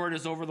voice of the Lord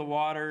is over the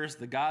waters.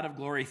 The God of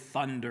glory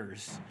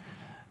thunders.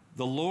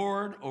 The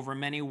Lord over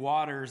many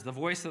waters. The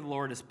voice of the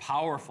Lord is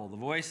powerful. The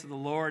voice of the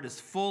Lord is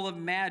full of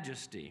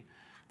majesty.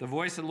 The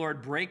voice of the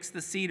Lord breaks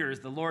the cedars.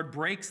 The Lord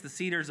breaks the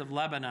cedars of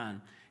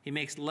Lebanon. He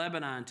makes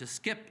Lebanon to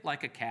skip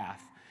like a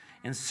calf,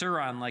 and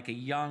Suron like a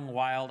young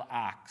wild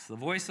ox. The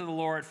voice of the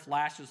Lord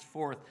flashes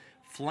forth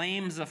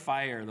flames of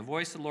fire. The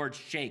voice of the Lord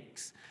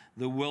shakes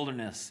the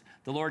wilderness.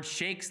 The Lord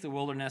shakes the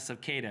wilderness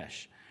of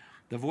Kadesh.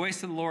 The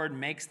voice of the Lord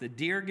makes the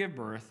deer give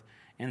birth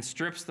and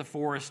strips the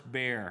forest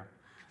bare.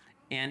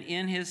 And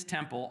in his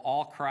temple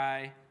all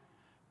cry,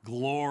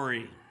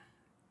 glory.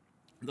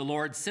 The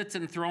Lord sits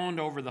enthroned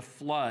over the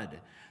flood.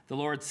 The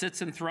Lord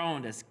sits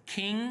enthroned as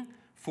king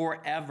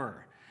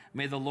forever.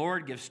 May the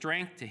Lord give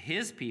strength to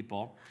his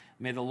people.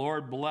 May the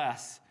Lord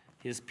bless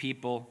his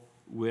people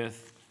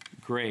with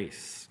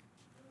grace.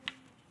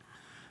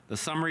 The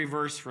summary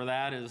verse for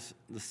that is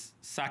the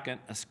second,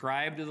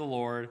 ascribe to the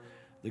Lord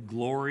the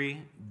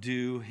glory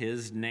due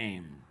his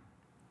name.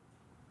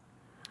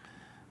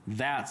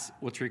 That's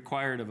what's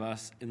required of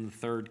us in the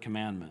third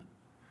commandment.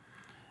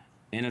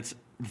 And it's,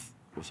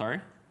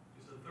 sorry?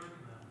 It's the third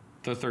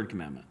commandment. The third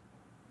commandment.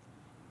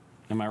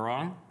 Am I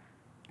wrong?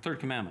 Third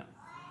commandment.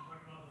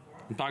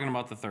 I'm talking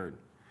about the third.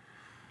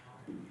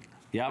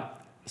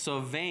 Yep. So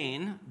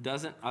vain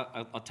doesn't,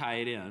 I'll tie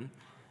it in.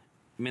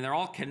 I mean, they're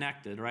all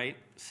connected, right?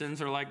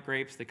 Sins are like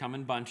grapes. They come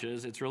in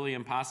bunches. It's really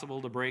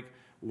impossible to break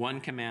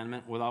one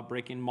commandment without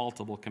breaking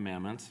multiple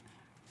commandments.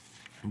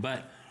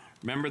 But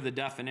remember the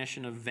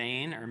definition of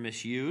vain or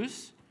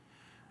misuse,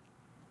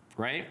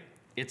 right?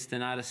 It's to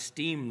not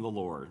esteem the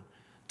Lord,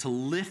 to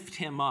lift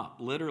him up.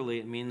 Literally,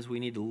 it means we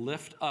need to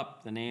lift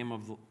up the name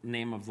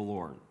of the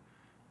Lord,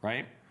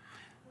 right?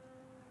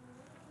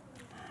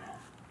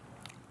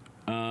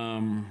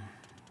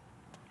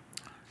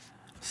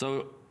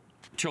 So,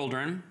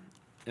 children,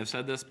 I've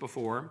said this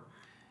before,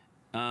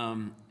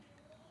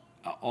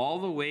 all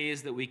the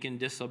ways that we can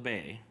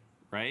disobey,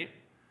 right?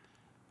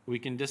 We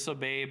can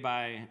disobey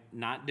by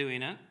not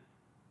doing it.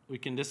 We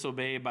can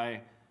disobey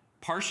by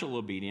partial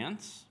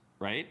obedience,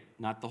 right?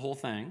 Not the whole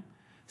thing.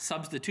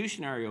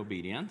 Substitutionary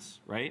obedience,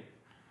 right?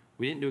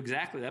 We didn't do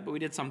exactly that, but we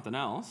did something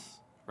else,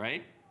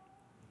 right?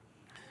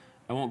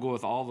 I won't go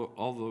with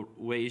all the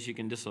ways you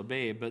can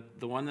disobey, but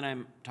the one that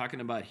I'm talking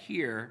about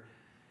here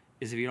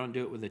is if you don't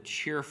do it with a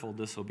cheerful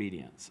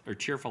disobedience or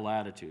cheerful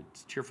attitude,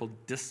 cheerful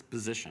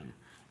disposition,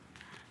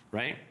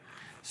 right?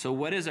 So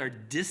what is our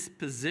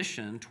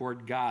disposition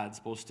toward God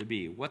supposed to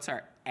be? What's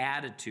our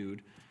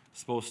attitude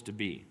supposed to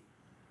be?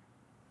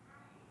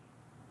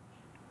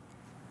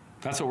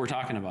 That's what we're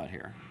talking about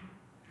here.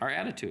 Our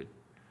attitude.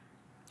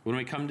 When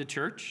we come to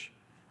church,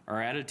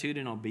 our attitude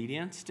in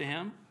obedience to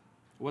him,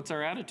 what's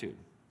our attitude?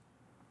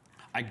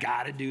 I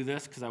got to do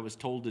this because I was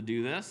told to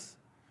do this,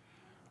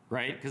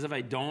 right? Because if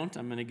I don't,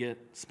 I'm going to get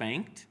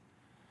spanked.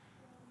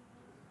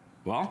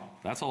 Well,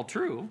 that's all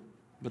true,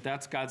 but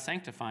that's God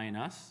sanctifying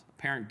us,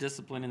 a parent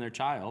disciplining their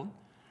child.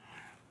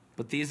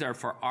 But these are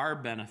for our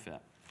benefit.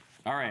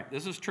 All right,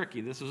 this is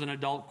tricky. This is an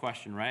adult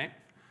question, right?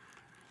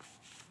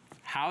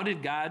 How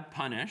did God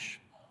punish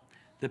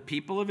the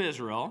people of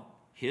Israel,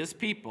 his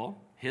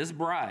people, his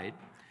bride?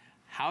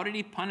 How did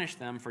he punish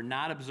them for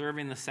not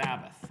observing the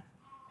Sabbath?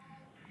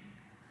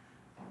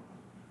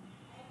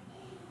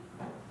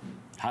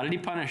 How did he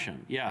punish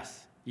him?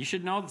 Yes. You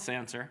should know this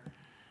answer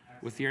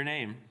with your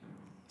name.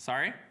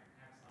 Sorry?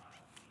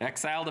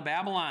 Exile to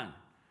Babylon.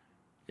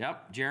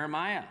 Yep,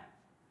 Jeremiah.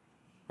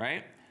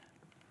 Right?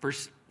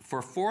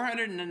 For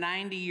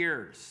 490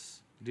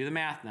 years, do the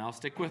math now,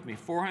 stick with me.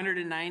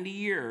 490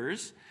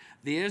 years,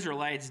 the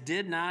Israelites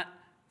did not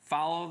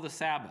follow the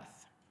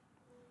Sabbath.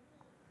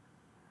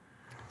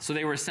 So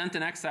they were sent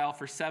in exile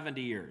for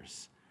 70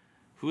 years.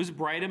 Who's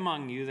bright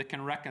among you that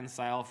can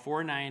reconcile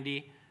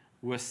 490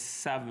 with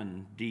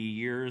 70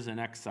 years in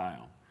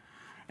exile?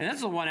 And this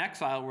is the one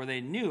exile where they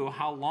knew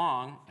how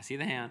long, I see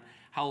the hand,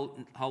 how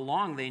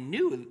long they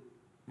knew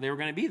they were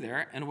going to be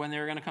there and when they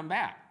were going to come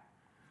back.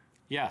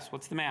 Yes,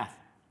 what's the math?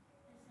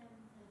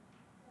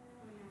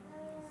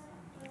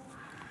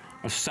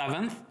 A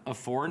seventh of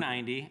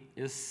 490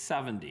 is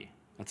 70.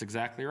 That's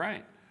exactly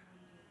right.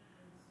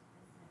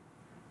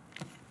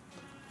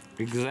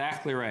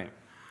 Exactly right.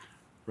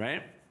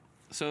 Right?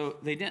 So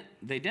they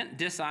didn't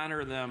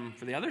dishonor them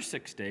for the other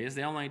 6 days.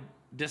 They only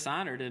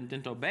dishonored and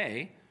didn't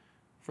obey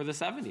for the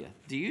 70th.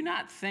 Do you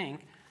not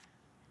think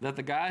that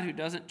the God who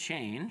doesn't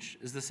change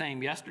is the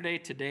same yesterday,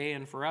 today,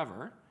 and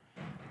forever,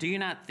 do you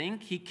not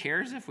think he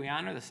cares if we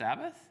honor the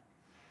Sabbath?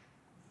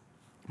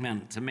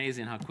 Man, it's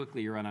amazing how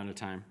quickly you run out of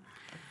time.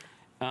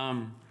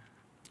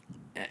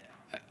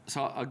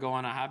 So I'll go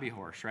on a hobby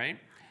horse, right?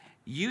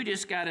 You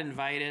just got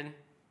invited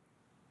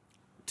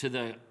to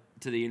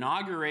the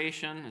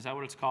inauguration, is that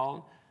what it's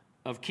called,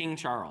 of King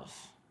Charles,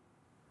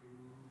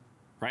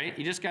 right?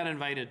 You just got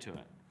invited to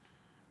it,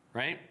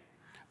 right?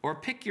 Or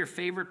pick your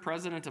favorite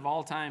president of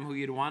all time who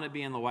you'd want to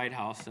be in the White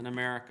House in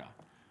America,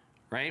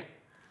 right?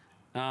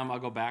 I'll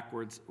go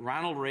backwards.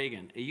 Ronald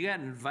Reagan. You got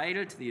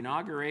invited to the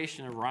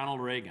inauguration of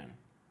Ronald Reagan.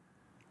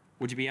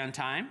 Would you be on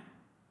time?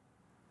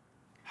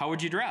 How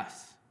would you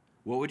dress?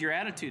 What would your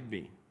attitude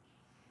be?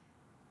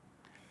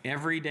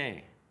 Every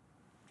day,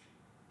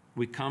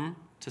 we come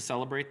to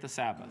celebrate the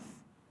Sabbath,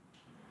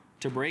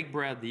 to break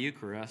bread, the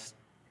Eucharist,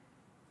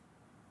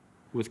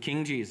 with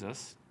King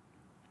Jesus.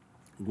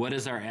 What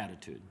is our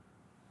attitude?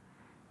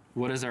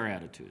 What is our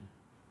attitude?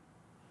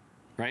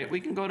 Right?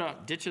 We can go to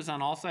ditches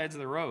on all sides of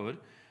the road.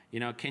 You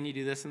know, can you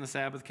do this on the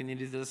Sabbath? Can you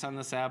do this on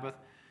the Sabbath?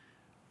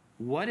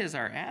 What is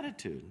our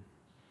attitude?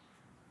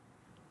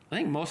 I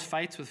think most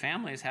fights with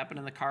families happen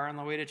in the car on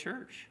the way to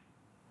church.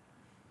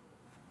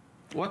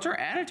 What's our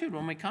attitude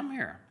when we come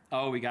here?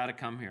 Oh, we got to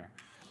come here.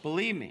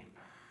 Believe me,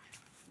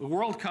 the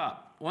World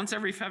Cup, once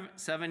every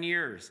 7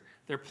 years,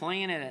 they're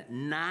playing it at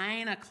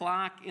 9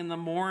 o'clock in the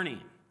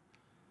morning,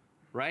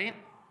 right?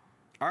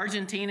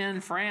 Argentina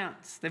and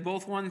France, they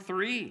both won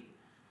 3.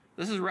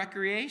 This is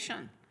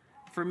recreation.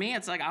 For me,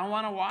 it's like, I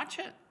want to watch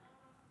it.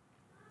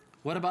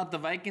 What about the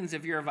Vikings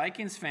if you're a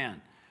Vikings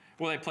fan?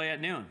 Well, they play at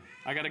noon.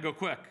 I got to go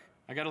quick.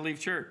 I got to leave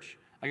church.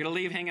 I got to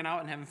leave hanging out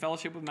and having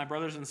fellowship with my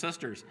brothers and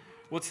sisters.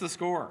 What's the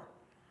score?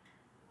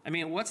 I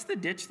mean, what's the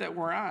ditch that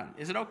we're on?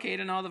 Is it okay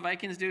to know how the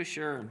Vikings do?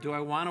 Sure. Do I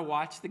want to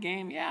watch the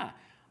game? Yeah.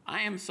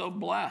 I am so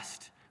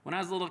blessed. When I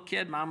was a little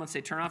kid, Mom would say,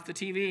 turn off the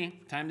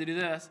TV. Time to do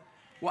this.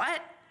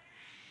 What?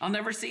 I'll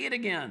never see it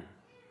again.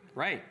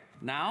 Right.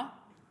 Now,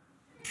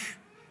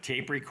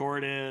 tape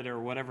recorded or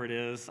whatever it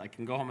is. I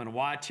can go home and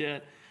watch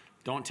it.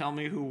 Don't tell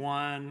me who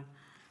won.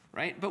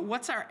 Right? But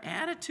what's our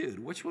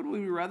attitude? Which would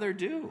we rather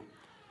do?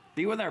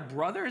 Be with our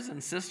brothers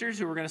and sisters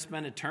who we're going to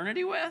spend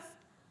eternity with?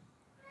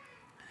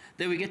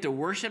 That we get to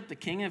worship the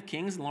King of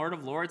Kings and Lord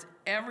of Lords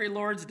every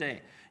Lord's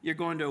Day. You're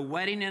going to a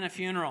wedding and a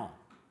funeral,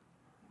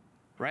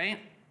 right?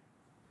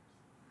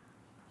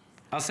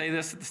 I'll say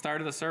this at the start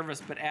of the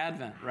service, but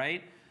Advent,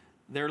 right?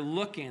 They're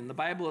looking. The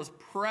Bible is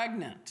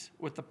pregnant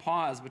with the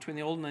pause between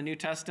the Old and the New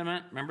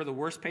Testament. Remember, the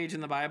worst page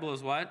in the Bible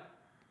is what?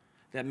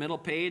 That middle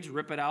page,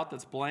 rip it out,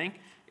 that's blank.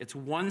 It's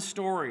one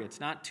story. It's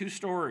not 2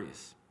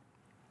 stories.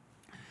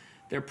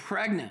 They're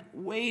pregnant,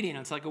 waiting.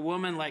 It's like a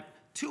woman like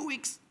 2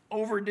 weeks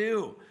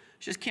overdue.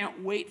 She just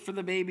can't wait for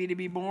the baby to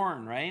be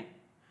born, right?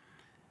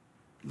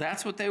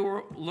 That's what they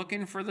were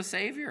looking for, the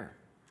Savior.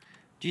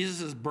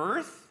 Jesus'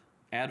 birth,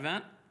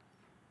 Advent,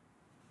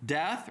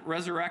 death,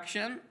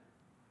 resurrection,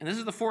 and this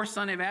is the 4th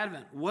Sunday of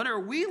Advent. What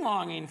are we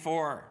longing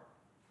for?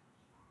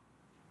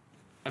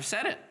 I've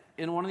said it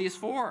in one of these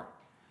 4.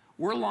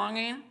 We're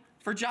longing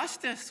for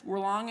justice. We're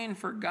longing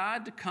for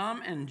God to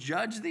come and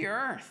judge the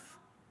earth.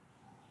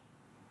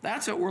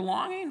 That's what we're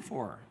longing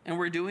for, and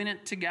we're doing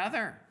it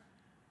together,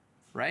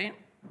 right?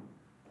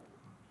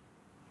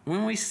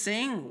 When we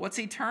sing, what's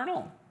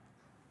eternal?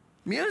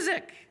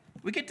 Music.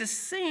 We get to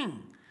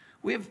sing.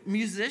 We have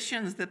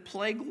musicians that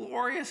play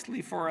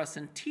gloriously for us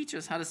and teach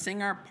us how to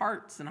sing our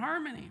parts in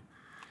harmony.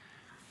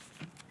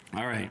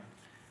 All right,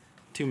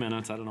 2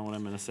 minutes. I don't know what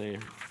I'm going to say.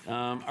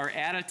 Our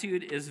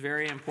attitude is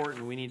very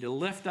important. We need to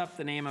lift up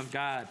the name of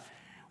God.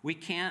 We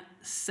can't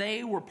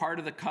say we're part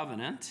of the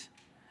covenant,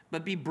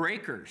 but be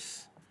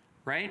breakers,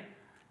 right?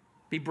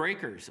 Be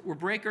breakers. We're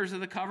breakers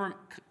of the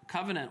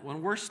covenant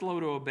when we're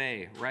slow to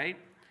obey, right?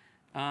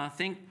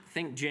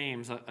 Think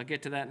James. I'll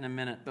get to that in a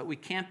minute. But we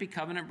can't be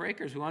covenant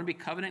breakers. We want to be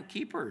covenant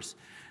keepers.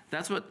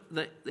 That's what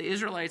the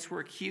Israelites were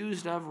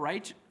accused of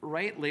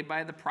rightly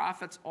by the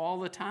prophets all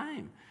the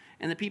time.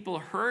 And the people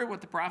heard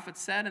what the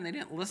prophets said, and they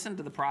didn't listen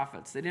to the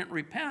prophets. They didn't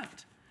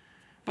repent.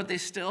 But they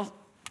still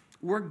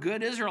were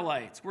good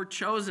Israelites. We're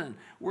chosen.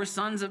 We're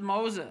sons of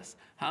Moses.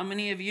 How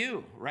many of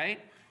you, right?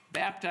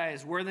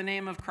 Baptized, wear the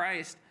name of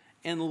Christ,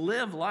 and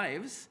live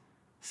lives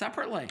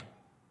separately,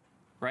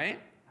 right?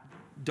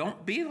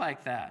 Don't be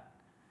like that.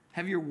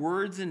 Have your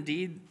words and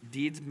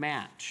deeds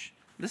match.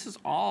 This is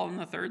all in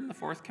the 3rd and the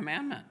 4th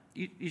commandment.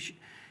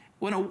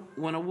 When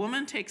a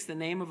woman takes the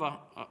name of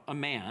a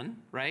man,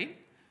 right,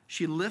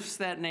 she lifts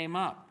that name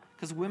up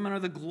because women are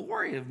the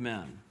glory of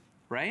men,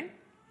 right?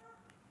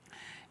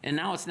 And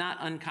now it's not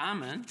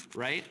uncommon,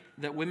 right,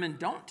 that women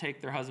don't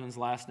take their husband's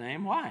last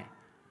name. Why?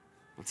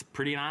 It's a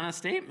pretty honest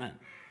statement.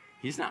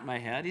 He's not my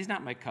head. He's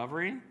not my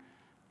covering,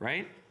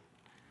 right?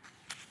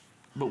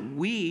 But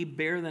we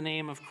bear the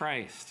name of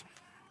Christ.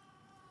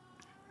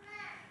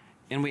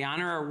 And we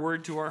honor our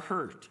word to our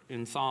hurt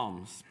in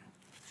Psalms.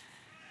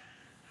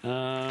 We're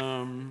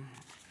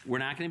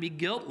not going to be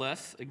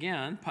guiltless.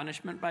 Again,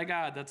 punishment by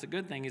God. That's a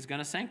good thing. He's going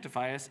to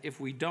sanctify us if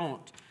we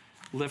don't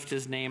lift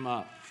his name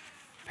up.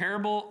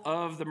 Parable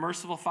of the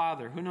merciful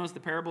father. Who knows the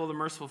parable of the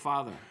merciful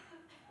father?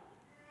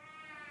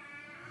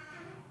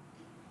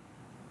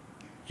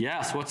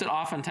 Yes, what's it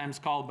oftentimes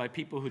called by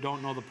people who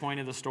don't know the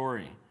point of the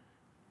story?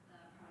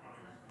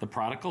 The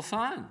prodigal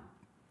son,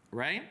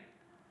 right?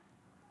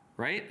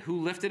 Right?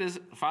 Who lifted his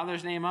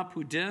father's name up,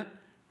 who didn't,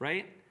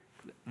 right?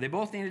 They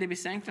both needed to be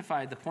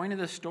sanctified. The point of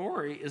the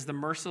story is the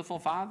merciful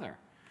father.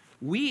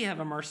 We have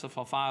a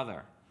merciful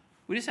father.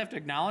 We just have to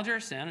acknowledge our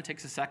sin. It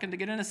takes a second to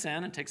get into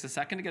sin. It takes a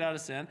second to get out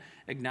of sin.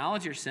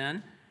 Acknowledge your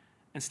sin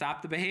and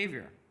stop the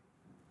behavior.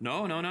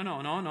 No.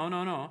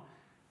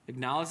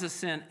 Acknowledge the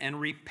sin and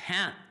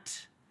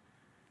repent.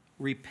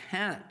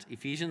 Repent.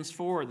 Ephesians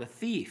 4, the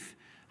thief.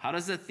 How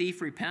does the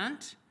thief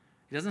repent?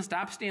 He doesn't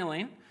stop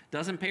stealing,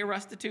 doesn't pay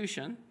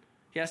restitution.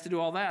 He has to do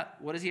all that.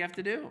 What does he have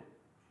to do?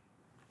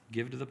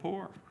 Give to the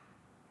poor.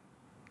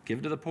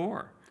 Give to the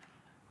poor.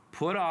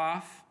 Put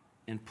off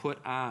and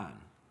put on.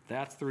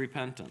 That's the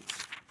repentance.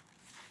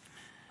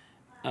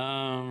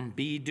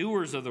 Be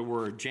doers of the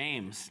word,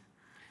 James.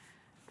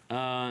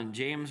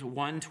 James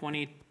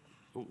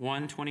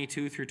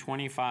 1:22 through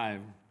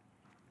 25.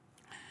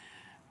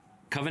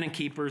 Covenant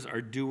keepers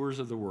are doers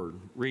of the word.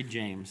 Read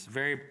James.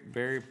 Very,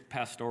 very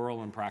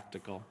pastoral and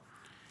practical.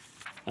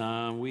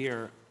 We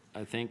are,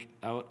 I think,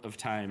 out of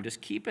time.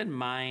 Just keep in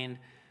mind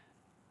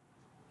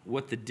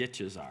what the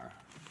ditches are.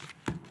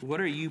 What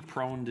are you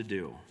prone to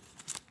do?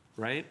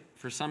 Right?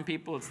 For some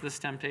people, it's this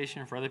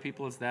temptation. For other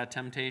people, it's that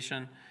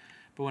temptation.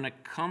 But when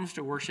it comes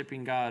to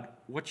worshiping God,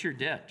 what's your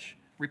ditch?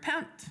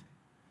 Repent.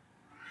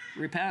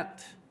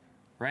 Repent.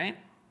 Right?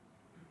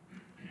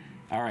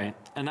 All right.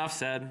 Enough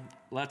said.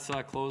 Let's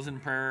close in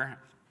prayer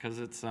because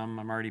it's I'm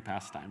already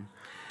past time.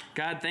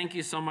 God, thank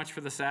you so much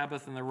for the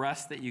Sabbath and the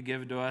rest that you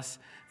give to us.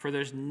 For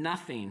there's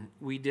nothing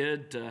we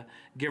did to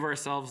give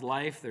ourselves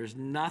life. There's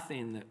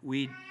nothing that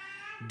we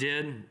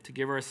did to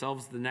give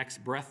ourselves the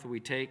next breath that we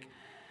take.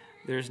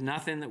 There's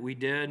nothing that we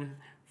did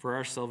for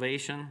our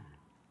salvation.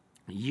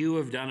 You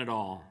have done it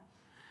all.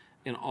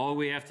 And all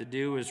we have to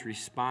do is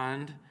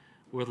respond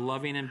with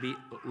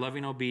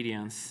loving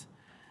obedience.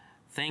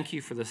 Thank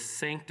you for the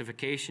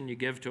sanctification you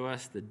give to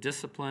us, the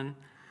discipline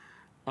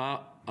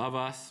of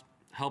us.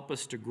 Help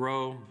us to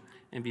grow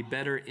and be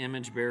better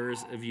image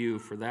bearers of you,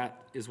 for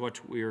that is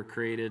what we are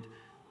created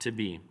to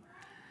be.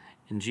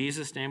 In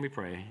Jesus' name we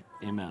pray,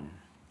 amen.